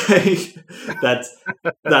 Like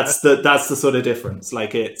that's the sort of difference.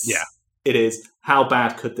 Like it is how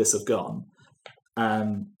bad could this have gone,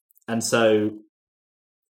 and so,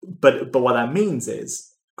 but what that means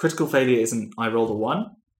is critical failure isn't I rolled a 1.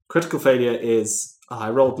 Critical failure is I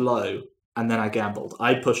rolled low and then I gambled.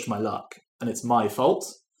 I pushed my luck and it's my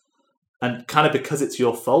fault. And kind of because it's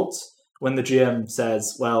your fault, when the GM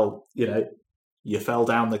says, "Well, you fell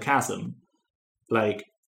down the chasm," like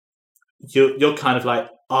you're kind of like,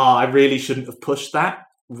 I really shouldn't have pushed that,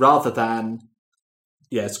 rather than,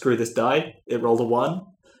 screw this die, it rolled a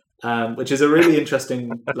 1, which is a really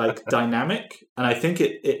interesting like dynamic, and I think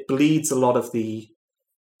it bleeds a lot of the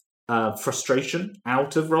frustration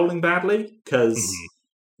out of rolling badly, because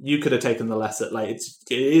you could have taken the lesser. Like it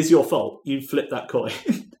is your fault. You flipped that coin,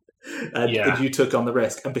 and you took on the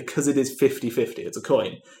risk, and because it is 50-50, it's a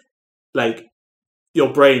coin. Like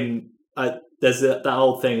your brain, there's that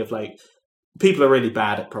whole thing of like, people are really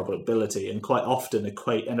bad at probability and quite often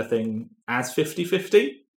equate anything as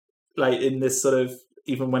 50-50, like in this sort of,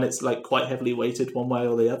 even when it's like quite heavily weighted one way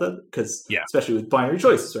or the other, because especially with binary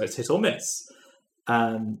choices where it's hit or miss,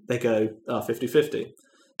 they go 50-50.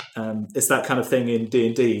 It's that kind of thing in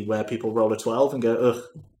D&D where people roll a 12 and go, ugh,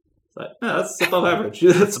 like, no, that's above average.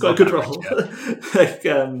 That's quite a good roll.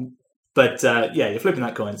 But you're flipping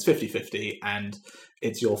that coin, it's 50-50, and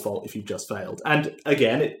it's your fault if you've just failed. And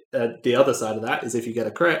again, the other side of that is if you get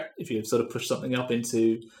a crit, if you've sort of pushed something up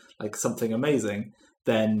into like something amazing,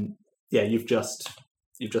 then you've just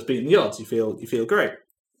beaten the odds. You feel great.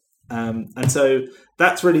 And so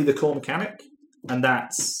that's really the core mechanic, and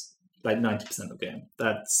that's like 90% of the game.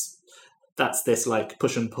 That's this like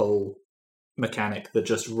push and pull mechanic that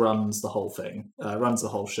just runs the whole thing, runs the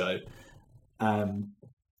whole show. And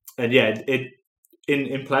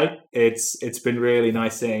in play, it's been really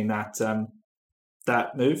nice seeing that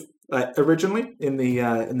move. Originally in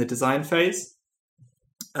the design phase,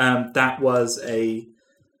 that was it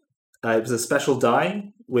was a special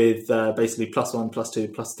die with basically +1, +2,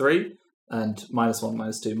 +3, and -1,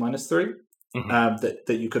 -2, -3. that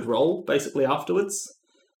you could roll basically afterwards.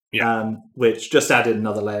 Yeah. Which just added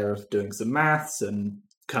another layer of doing some maths and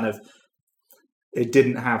kind of it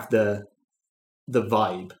didn't have the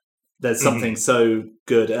vibe. There's something so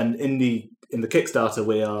good, and in the Kickstarter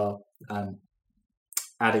we are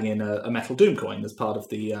adding in a metal Doom coin as part of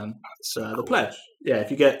the cool. pledge. Yeah,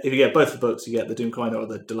 if you get both the books, you get the Doom coin, or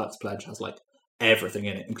the deluxe pledge has like everything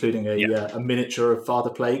in it, including a miniature of Father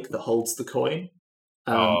Plague that holds the coin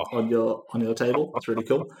on your table. It's really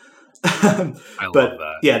cool. I love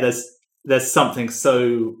that. Yeah, there's something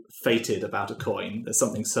so fated about a coin. There's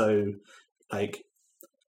something so like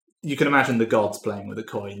you can imagine the gods playing with a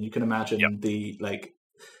coin. You can imagine the like.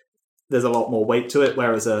 There's a lot more weight to it,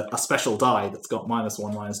 whereas a special die that's got -1,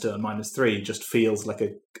 -2, and -3 just feels like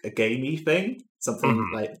a gamey thing.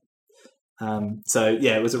 Something like. So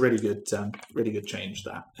yeah, it was a really good change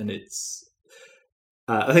that, and it's.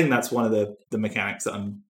 I think that's one of the mechanics that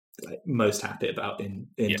I'm most happy about in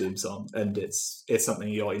DOOMSONG, and it's something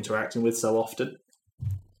you're interacting with so often.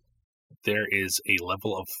 There is a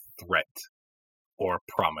level of threat or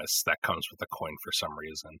promise that comes with a coin for some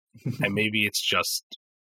reason, and maybe it's just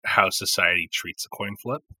how society treats a coin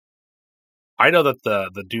flip. I know that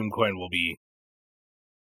the Doom coin will be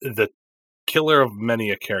the killer of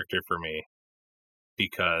many a character for me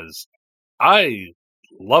because I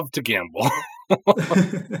love to gamble.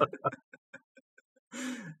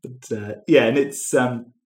 But, yeah, and it's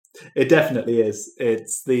it definitely is.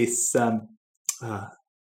 It's this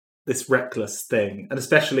this reckless thing, and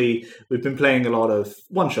especially we've been playing a lot of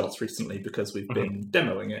one-shots recently because we've been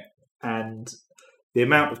demoing it, and the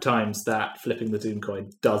amount of times that flipping the Doom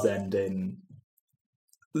coin does end in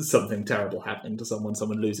something terrible happening to someone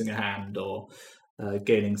losing a hand or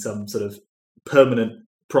gaining some sort of permanent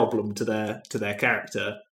problem to their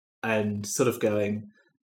character, and sort of going,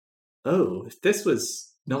 oh, if this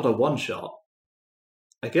was not a one shot,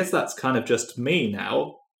 I guess that's kind of just me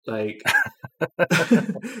now. Like,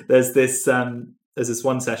 there's this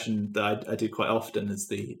one session that I do quite often as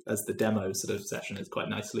the demo sort of session. It's quite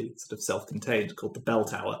nicely sort of self-contained, called the Bell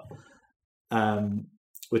Tower,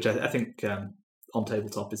 which I think on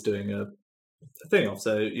Tabletop is doing a thing of.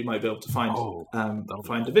 So you might be able to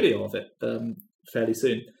find a video of it fairly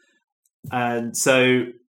soon. And so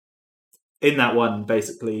in that one,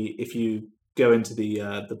 basically, if you go into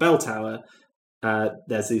the bell tower,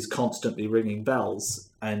 there's these constantly ringing bells,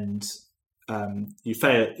 and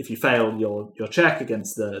if you fail your check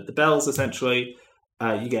against the bells, essentially,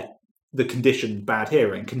 you get the condition bad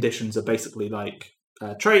hearing. Conditions are basically like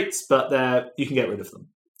traits, but you can get rid of them.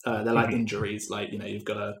 They're like injuries, like you've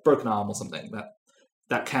got a broken arm or something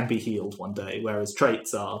that can be healed one day, whereas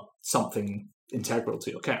traits are something integral to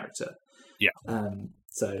your character. Yeah.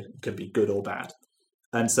 So it can be good or bad.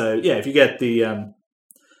 And so yeah, if you get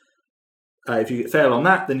if you fail on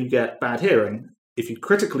that, then you get bad hearing. If you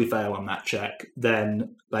critically fail on that check,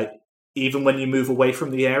 then like even when you move away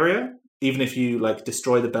from the area, even if you like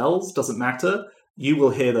destroy the bells, doesn't matter. You will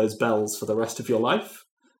hear those bells for the rest of your life,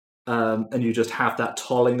 and you just have that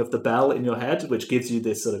tolling of the bell in your head, which gives you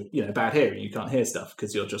this sort of bad hearing. You can't hear stuff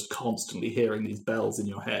because you're just constantly hearing these bells in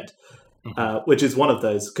your head, which is one of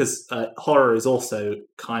those. Because horror is also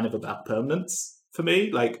kind of about permanence for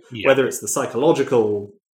me, like whether it's the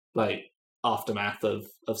psychological like aftermath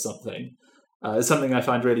of something. It's something I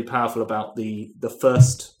find really powerful about the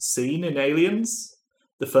first scene in Aliens.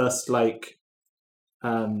 The first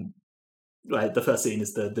the first scene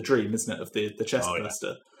is the dream, isn't it, of the chest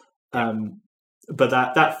burster? But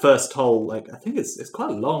that first whole, like, I think it's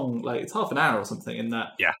quite a long, like it's half an hour or something in that,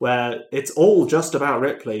 where it's all just about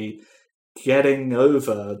Ripley getting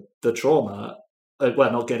over the trauma.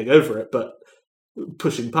 Well, not getting over it, but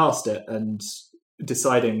pushing past it and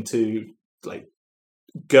deciding to like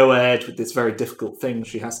go ahead with this very difficult thing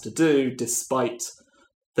she has to do despite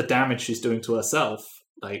the damage she's doing to herself.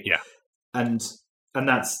 Like, and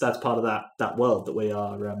that's part of that world that we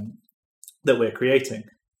are that we're creating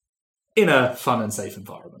in a fun and safe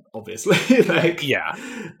environment, obviously. Like,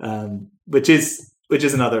 which is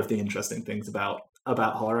another of the interesting things about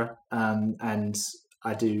horror. And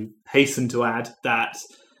I do hasten to add that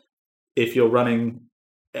if you're running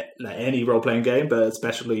like any role-playing game, but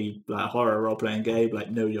especially like a horror role-playing game, like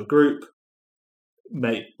know your group,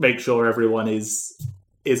 make sure everyone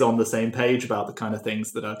is on the same page about the kind of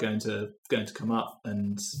things that are going to come up,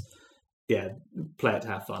 and play it to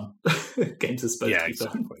have fun. Games are supposed to be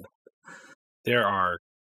fun. There are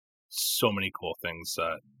so many cool things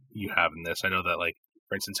you have in this. I know that, like,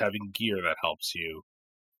 for instance, having gear that helps you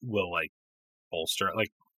will like bolster,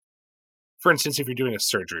 like, for instance, if you're doing a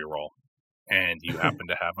surgery roll and you happen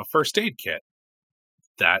to have a first aid kit,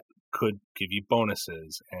 that could give you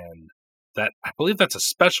bonuses, and that I believe that's a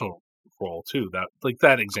special roll too.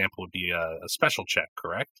 That example would be a special check,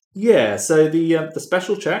 correct? Yeah. So the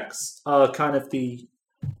special checks are kind of the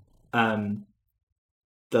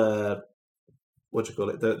what do you call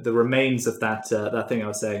it? The remains of that thing I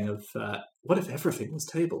was saying of what if everything was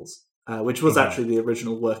tables, which was actually the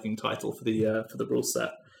original working title for the rule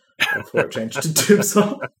set before it changed to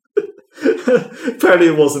Doomsong. Apparently,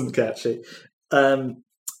 it wasn't catchy.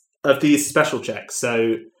 Of these special checks,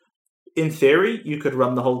 so in theory, you could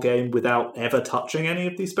run the whole game without ever touching any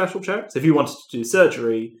of these special checks. If you wanted to do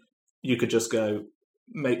surgery, you could just go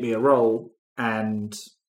make me a roll and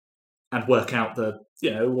work out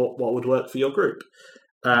what would work for your group.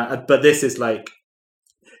 But this is like,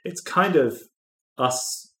 it's kind of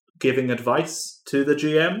us giving advice to the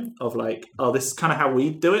GM of like, oh, this is kind of how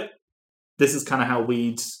we'd do it. This is kind of how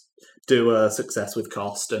we'd do a success with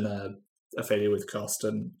cost and a failure with cost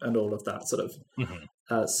and all of that sort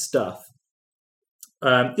of stuff.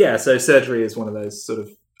 So surgery is one of those sort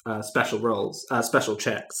of special rolls, special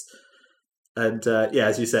checks. And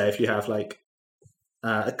as you say, if you have like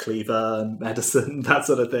a cleaver and medicine, that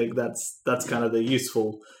sort of thing, that's kind of the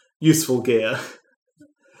useful gear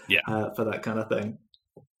for that kind of thing.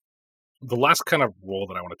 The last kind of role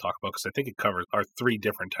that I want to talk about, because I think it covers, are 3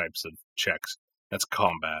 different types of checks. That's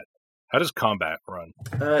combat. How does combat run?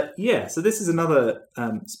 So this is another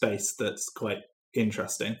space that's quite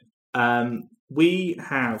interesting. We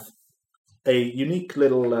have a unique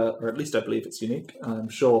little, or at least I believe it's unique. I'm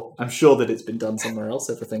sure that it's been done somewhere else.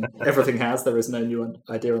 Everything has. There is no new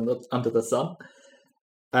idea under the sun.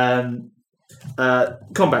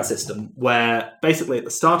 Combat system where basically at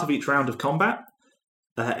the start of each round of combat,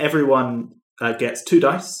 everyone gets 2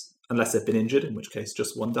 dice, unless they've been injured, in which case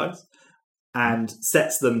just 1 dice, and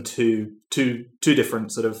sets them to two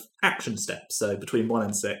different sort of action steps. So between 1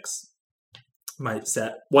 and 6, might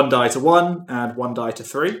set 1 die to 1 and 1 die to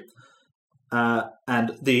 3.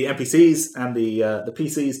 And the NPCs and the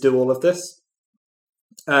PCs do all of this.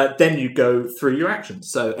 Then you go through your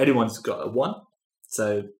actions. So anyone's got a 1.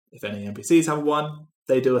 So if any NPCs have a 1,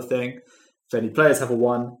 they do a thing. If any players have a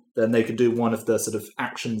 1, then they can do one of the sort of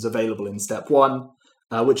actions available in step 1,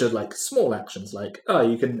 which are like small actions, like,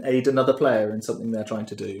 you can aid another player in something they're trying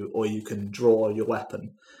to do, or you can draw your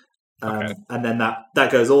weapon. And then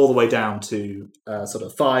that goes all the way down to sort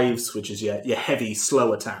of 5s, which is your heavy,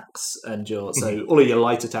 slow attacks, and so all of your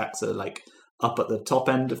light attacks are like up at the top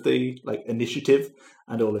end of the like initiative,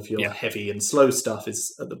 and all of your heavy and slow stuff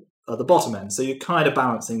is at the bottom end. So you're kind of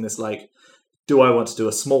balancing this, like, do I want to do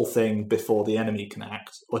a small thing before the enemy can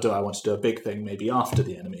act, or do I want to do a big thing maybe after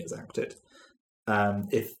the enemy has acted,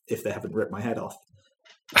 if they haven't ripped my head off?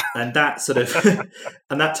 And that sort of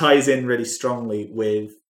and that ties in really strongly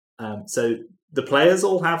with. So the players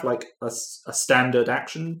all have like a standard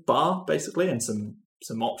action bar, basically, and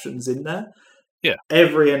some options in there. Yeah.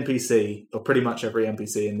 Every NPC, or pretty much every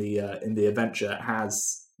NPC in the adventure,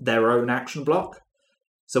 has their own action block.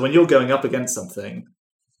 So when you're going up against something,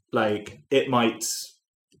 like it might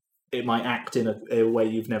act in a way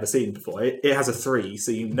you've never seen before. It has a 3,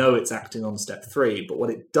 so you know it's acting on step 3. But what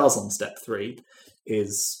it does on step 3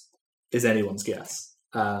 is anyone's guess.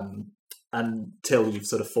 Until you've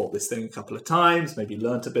sort of fought this thing a couple of times, maybe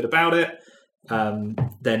learnt a bit about it,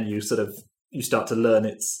 then you start to learn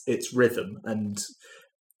its rhythm, and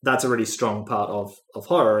that's a really strong part of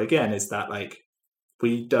horror. Again, is that like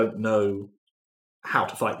we don't know how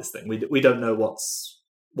to fight this thing. We don't know what's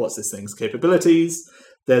this thing's capabilities.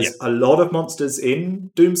 There's a lot of monsters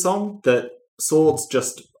in Doomsong that swords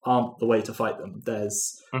just aren't the way to fight them.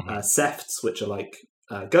 There's Sefts, which are like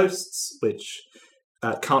ghosts, which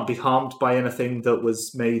can't be harmed by anything that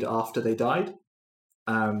was made after they died.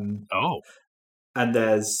 And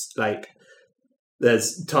there's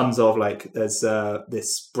tons of like, there's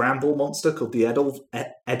this bramble monster called the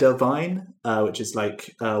Edelvine, which is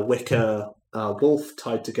like a wicker wolf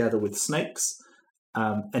tied together with snakes.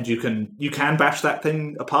 And you can bash that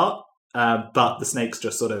thing apart, but the snakes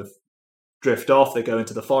just sort of drift off. They go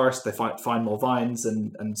into the forest, they find more vines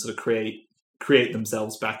and sort of create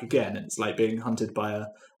themselves back again. And it's like being hunted by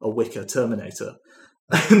a wicker Terminator.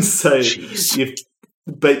 And so it's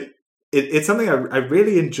something I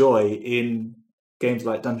really enjoy in games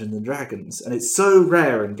like Dungeons and Dragons, and it's so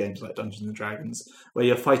rare in games like Dungeons and Dragons where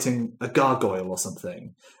you're fighting a gargoyle or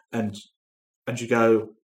something, and you go,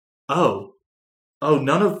 oh,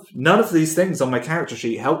 none of these things on my character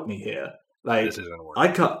sheet help me here. Like, I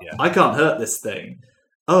can't hurt this thing.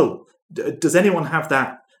 Oh, does anyone have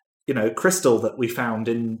that crystal that we found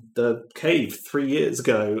in the cave 3 years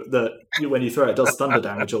ago that when you throw it does thunder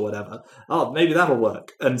damage or whatever. Oh, maybe that'll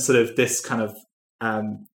work. And sort of this kind of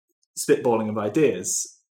spitballing of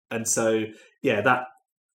ideas. And so, that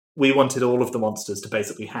we wanted all of the monsters to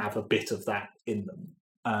basically have a bit of that in them.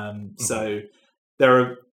 So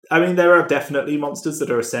there are definitely monsters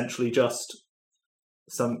that are essentially just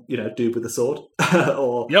some, dude with a sword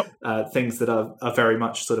or things that are very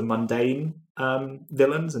much sort of mundane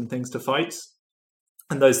villains and things to fight.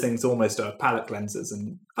 And those things almost are palette cleansers.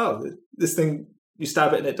 And, this thing, you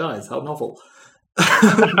stab it and it dies. How novel.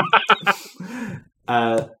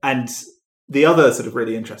 And the other sort of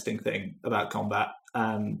really interesting thing about combat,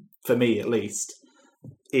 for me at least,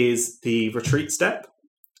 is the retreat step.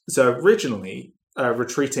 So originally,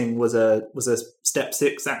 retreating was a step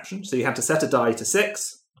 6 action. So you had to set a die to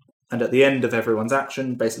 6, and at the end of everyone's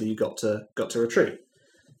action, basically you got to retreat.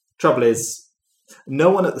 Trouble is, no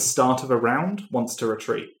one at the start of a round wants to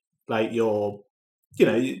retreat. Like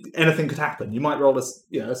anything could happen. You might roll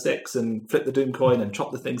a 6 and flip the Doom coin and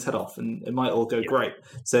chop the thing's head off, and it might all go great.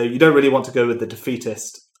 So you don't really want to go with the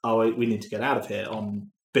defeatist. Oh, we need to get out of here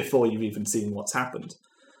before you've even seen what's happened.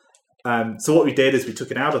 So what we did is we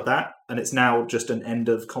took it out of that, and it's now just an end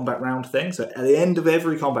of combat round thing. So at the end of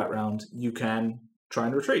every combat round, you can try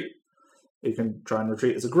and retreat. You can try and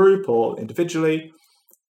retreat as a group or individually,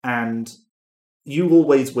 and you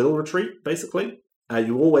always will retreat, basically.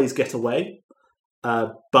 You always get away,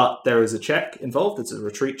 but there is a check involved. It's a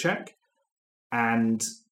retreat check, and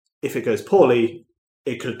if it goes poorly,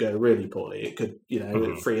 it could go really poorly. It could,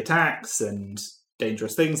 free attacks and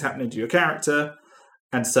dangerous things happening to your character.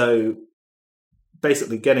 And so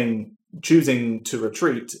basically choosing to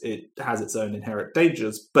retreat, it has its own inherent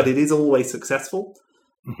dangers, but it is always successful.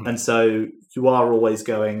 And so you are always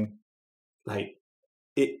going, like,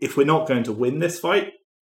 if we're not going to win this fight,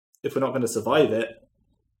 if we're not going to survive it,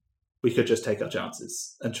 we could just take our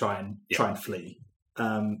chances and try and flee.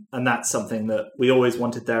 And that's something that we always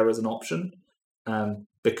wanted there as an option,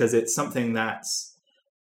 because it's something that's,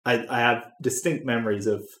 I have distinct memories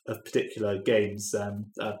of particular games.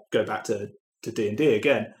 Go back to D&D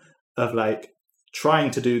again, of like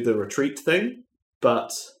trying to do the retreat thing,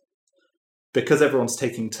 but because everyone's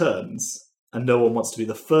taking turns and no one wants to be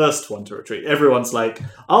the first one to retreat, everyone's like,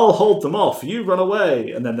 I'll hold them off, you run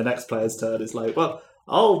away. And then the next player's turn is like, well,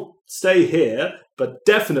 I'll stay here, but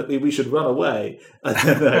definitely we should run away. And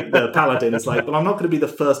then the paladin is like, well, I'm not going to be the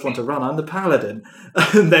first one to run, I'm the paladin.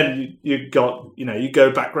 And then you go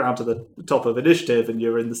back round to the top of initiative and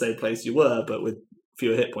you're in the same place you were, but with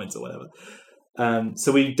fewer hit points or whatever.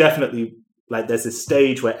 So we definitely, like, there's this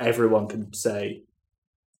stage where everyone can say,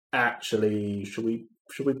 actually, should we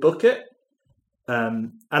book it?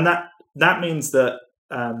 And that means that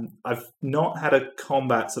I've not had a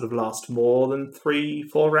combat sort of last more than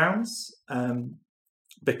 3-4 rounds,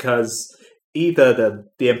 because either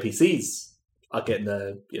the NPCs are getting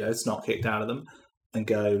the snot kicked out of them and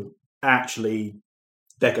go, actually,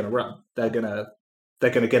 they're going to run. They're going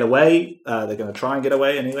to get away. They're going to try and get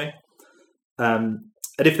away anyway. And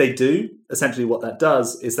if they do, essentially what that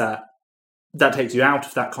does is that takes you out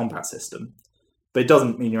of that combat system, but it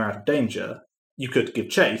doesn't mean you're out of danger. You could give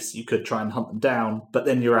chase, you could try and hunt them down, but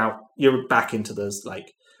then you're back into the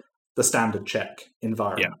standard check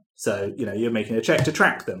environment. Yeah. So, you're making a check to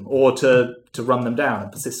track them or to run them down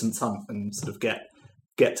and persistence hunt and sort of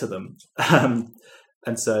get to them.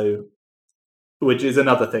 And so, which is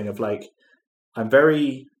another thing of like, I'm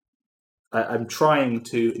trying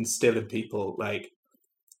to instill in people like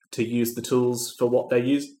to use the tools for what they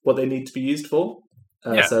need to be used for.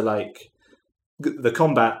 So like the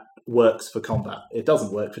combat works for combat. It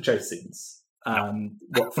doesn't work for chase scenes.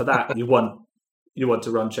 For that you want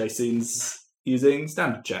to run chase scenes using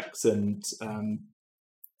standard checks and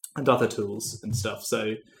other tools and stuff.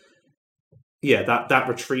 So yeah, that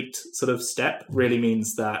retreat sort of step really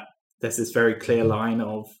means that there's this very clear line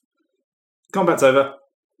of combat's over.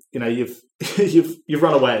 You've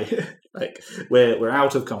run away. Like we're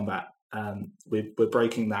out of combat. We're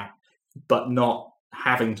breaking that, but not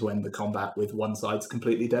having to end the combat with one side's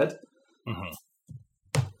completely dead.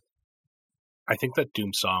 Mm-hmm. I think that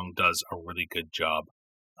DOOMSONG does a really good job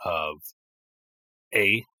of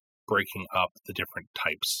breaking up the different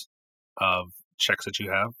types of checks that you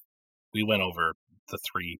have. We went over the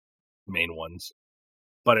 3 main ones,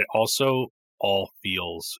 but it also all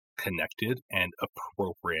feels connected and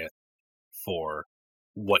appropriate for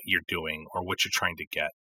what you're doing or what you're trying to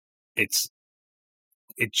get.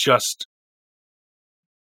 It just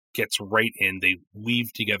gets right in. They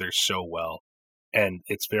weave together so well, and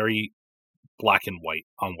it's very black and white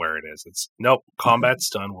on where it is. It's nope, combat's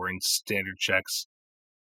done. We're in standard checks.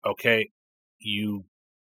 Okay, you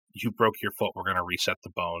broke your foot. We're gonna reset the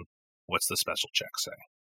bone. What's the special check say?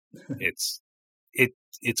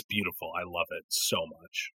 It's beautiful. I love it so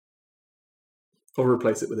much. Or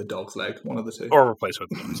replace it with a dog's leg, one of the two. Or replace it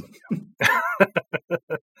with a dog's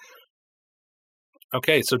leg.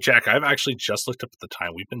 Okay, so Jack, I've actually just looked up at the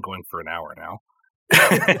time. We've been going for an hour now.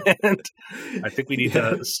 And I think we need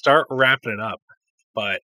to start wrapping it up.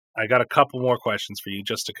 But I got a couple more questions for you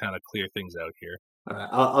just to kind of clear things out here. All right,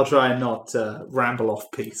 I'll try and not ramble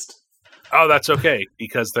off-piste. Oh, that's okay,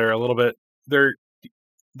 because they're a little bit...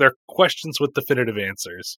 They're questions with definitive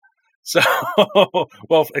answers. So,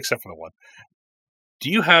 well, except for the one. Do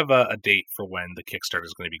you have a date for when the Kickstarter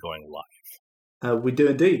is going to be going live? We do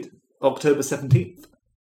indeed. October 17th.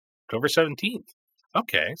 October 17th.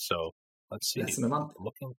 Okay, so let's see. Less than a month.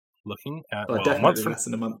 Looking at definitely a month less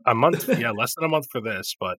than a month. A month, yeah, less than a month for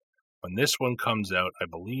this. But when this one comes out, I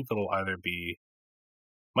believe it'll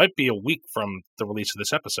might be a week from the release of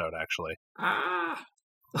this episode, actually.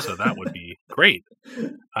 So that would be great.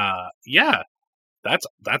 Yeah,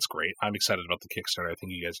 that's great. I'm excited about the Kickstarter. I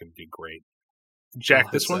think you guys are going to do great. Jack,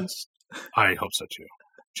 I hope so too.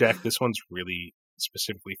 Jack, this one's really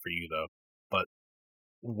specifically for you though. But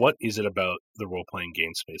what is it about the role-playing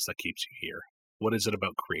game space that keeps you here? What is it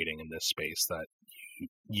about creating in this space that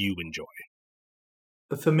you enjoy?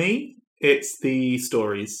 For me, it's the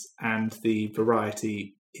stories and the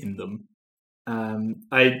variety in them.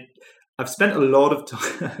 I've spent a lot of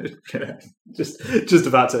time just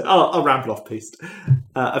about to. I'll ramble off piste.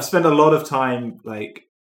 I've spent a lot of time like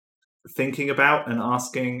thinking about and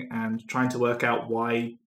asking and trying to work out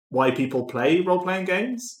why people play role-playing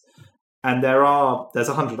games. And there's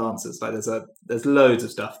 100 answers. Like there's loads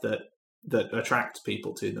of stuff that attract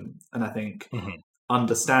people to them. And I think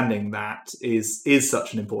understanding that is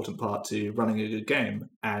such an important part to running a good game.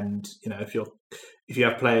 And if you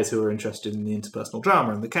have players who are interested in the interpersonal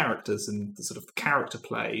drama and the characters and the sort of character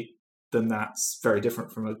play, then that's very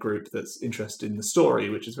different from a group that's interested in the story,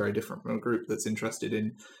 which is very different from a group that's interested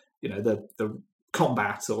in the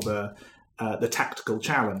combat or the tactical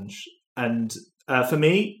challenge. And for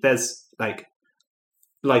me, there's like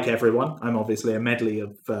everyone, I'm obviously a medley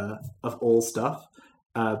of all stuff,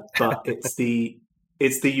 but it's the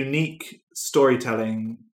unique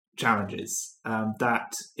storytelling challenges,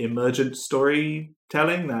 that emergent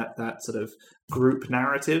storytelling, that sort of group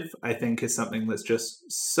narrative, I think is something that's just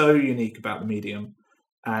so unique about the medium.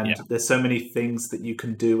 And there's so many things that you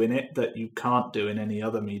can do in it that you can't do in any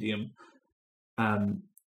other medium,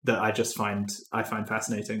 that I find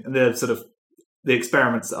fascinating. And the sort of the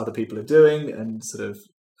experiments that other people are doing and sort of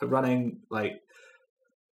running,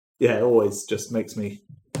 it always just makes me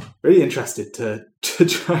really interested to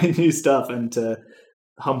try new stuff and to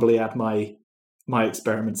humbly add my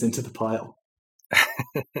experiments into the pile.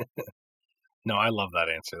 No, I love that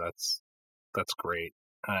answer. That's great.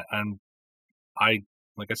 And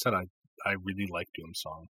like I said, I really like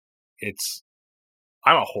DOOMSONG.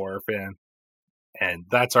 I'm a horror fan, and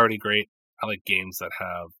that's already great. I like games that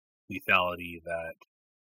have lethality that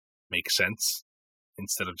makes sense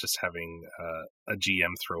instead of just having a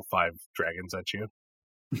GM throw 5 dragons at you,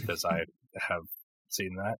 because I have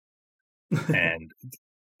seen that. And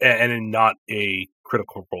in not a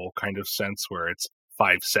Critical Role kind of sense where it's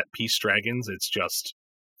 5 set piece dragons, it's just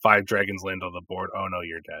 5 dragons land on the board. Oh no,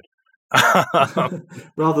 you're dead.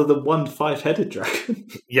 Rather than 1 5-headed dragon.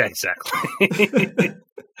 Yeah, exactly.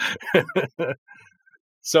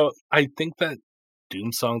 So I think that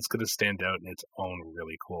DOOMSONG's going to stand out in its own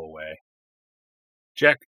really cool way.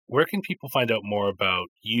 Jack, where can people find out more about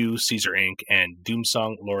you, Caesar Inc., and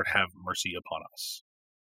DOOMSONG, Lord Have Mercy Upon Us?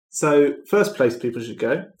 So first place people should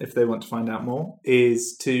go, if they want to find out more,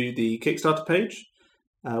 is to the Kickstarter page,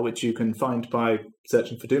 which you can find by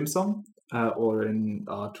searching for DOOMSONG, or in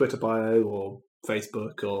our Twitter bio or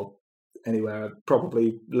Facebook or anywhere,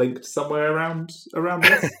 probably linked somewhere around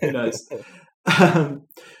this. Who knows?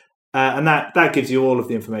 And that gives you all of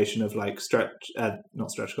the information of not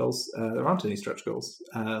stretch goals. There aren't any stretch goals,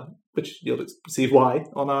 which you'll see why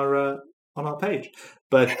on our page.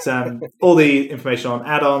 But all the information on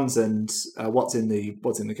add-ons and what's in the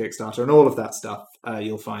Kickstarter and all of that stuff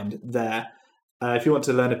you'll find there. If you want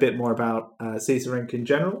to learn a bit more about Caesar Inc. in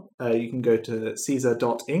general, you can go to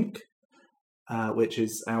caesar.inc, which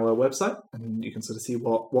is our website, and you can sort of see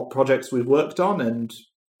what projects we've worked on. And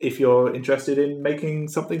if you're interested in making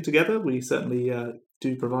something together, we certainly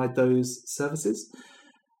do provide those services.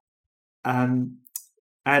 And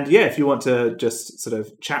if you want to just sort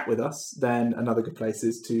of chat with us, then another good place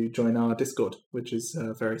is to join our Discord, which is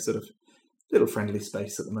very sort of little friendly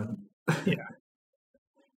space at the moment. Yeah.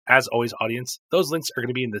 As always, audience, those links are going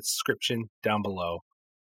to be in the description down below.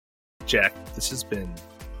 Jack, this has been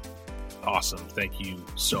awesome. Thank you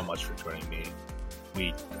so much for joining me.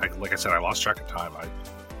 Like I said, I lost track of time.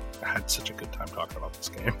 I had such a good time talking about this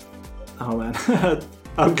game. Oh man,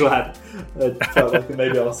 I'm glad. I felt like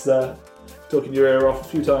maybe I was talking your ear off a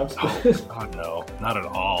few times. Oh no, not at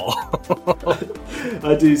all.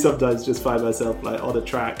 I do sometimes just find myself like on a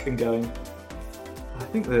track and going, I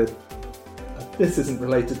think that this isn't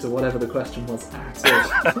related to whatever the question was at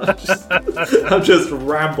all. I've just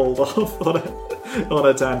rambled off on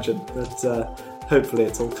a tangent, but hopefully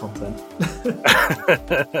it's all content.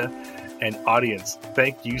 And audience,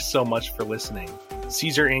 thank you so much for listening.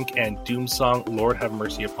 Caesar Inc. and DOOMSONG, Lord Have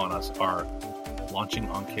Mercy Upon Us, are launching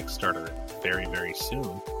on Kickstarter very, very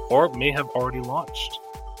soon, or may have already launched.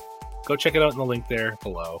 Go check it out in the link there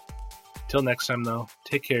below. Till next time, though,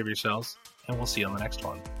 take care of yourselves, and we'll see you on the next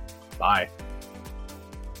one. Bye.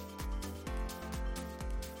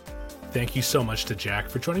 Thank you so much to Jack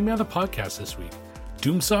for joining me on the podcast this week.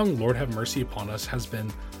 DOOMSONG, Lord Have Mercy Upon Us, has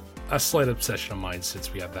been a slight obsession of mine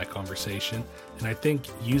since we had that conversation, and I think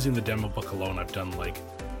using the demo book alone, I've done like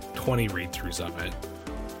 20 read-throughs of it.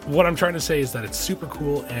 What I'm trying to say is that it's super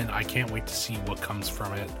cool, and I can't wait to see what comes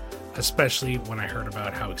from it, especially when I heard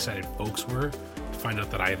about how excited folks were to find out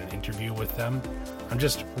that I had an interview with them. I'm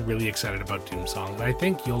just really excited about DOOMSONG, and I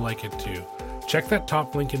think you'll like it too. Check that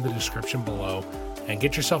top link in the description below, and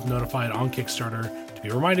get yourself notified on Kickstarter to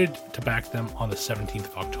be reminded to back them on the 17th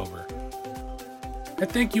of October. And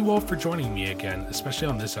thank you all for joining me again, especially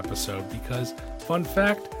on this episode, because, fun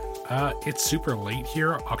fact, it's super late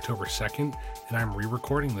here, October 2nd, and I'm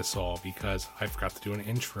re-recording this all because I forgot to do an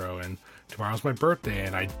intro, and tomorrow's my birthday,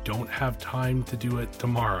 and I don't have time to do it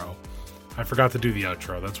tomorrow. I forgot to do the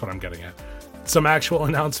outro, that's what I'm getting at. Some actual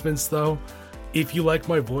announcements, though. If you like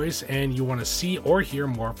my voice and you want to see or hear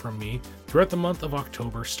more from me, throughout the month of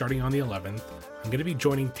October, starting on the 11th, I'm going to be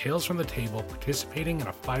joining Tales from the Table, participating in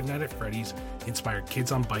a Five Nights at Freddy's inspired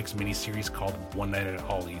Kids on Bikes miniseries called One Night at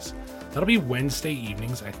Ollie's. That'll be Wednesday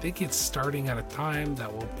evenings. I think it's starting at a time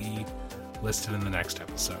that will be listed in the next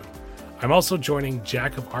episode. I'm also joining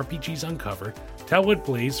Jack of RPGs Uncovered, Talwood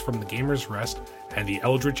Blaze from The Gamer's Rest, and the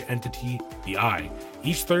Eldritch entity, The Eye,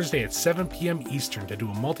 each Thursday at 7 p.m. Eastern to do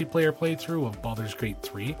a multiplayer playthrough of Baldur's Gate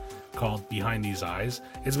 3 called Behind These Eyes.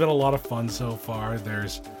 It's been a lot of fun so far.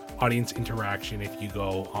 There's audience interaction if you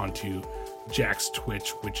go onto Jack's Twitch,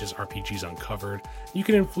 which is RPGs Uncovered. You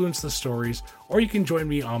can influence the stories, or you can join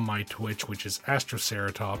me on my Twitch, which is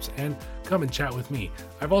Astroceratops, and come and chat with me.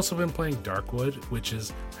 I've also been playing Darkwood, which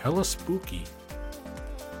is hella spooky.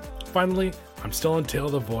 Finally, I'm still on Tale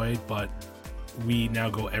of the Void, but we now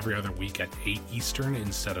go every other week at 8 Eastern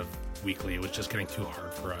instead of weekly. It was just getting too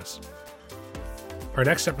hard for us. Our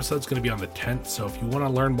next episode is going to be on the 10th, so if you want to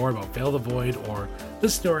learn more about Veil of the Void or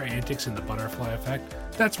listen to our antics in the Butterfly Effect,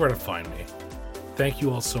 that's where to find me. Thank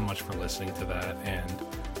you all so much for listening to that, and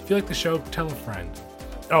if you like the show, tell a friend.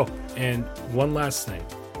 Oh, and one last thing.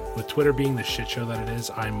 With Twitter being the shit show that it is,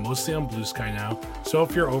 I'm mostly on Blue Sky now, so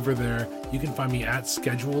if you're over there, you can find me at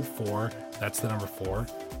Scheduled4, that's the number 4,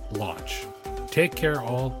 launch. Take care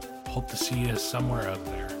all, hope to see you somewhere out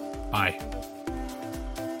there. Bye.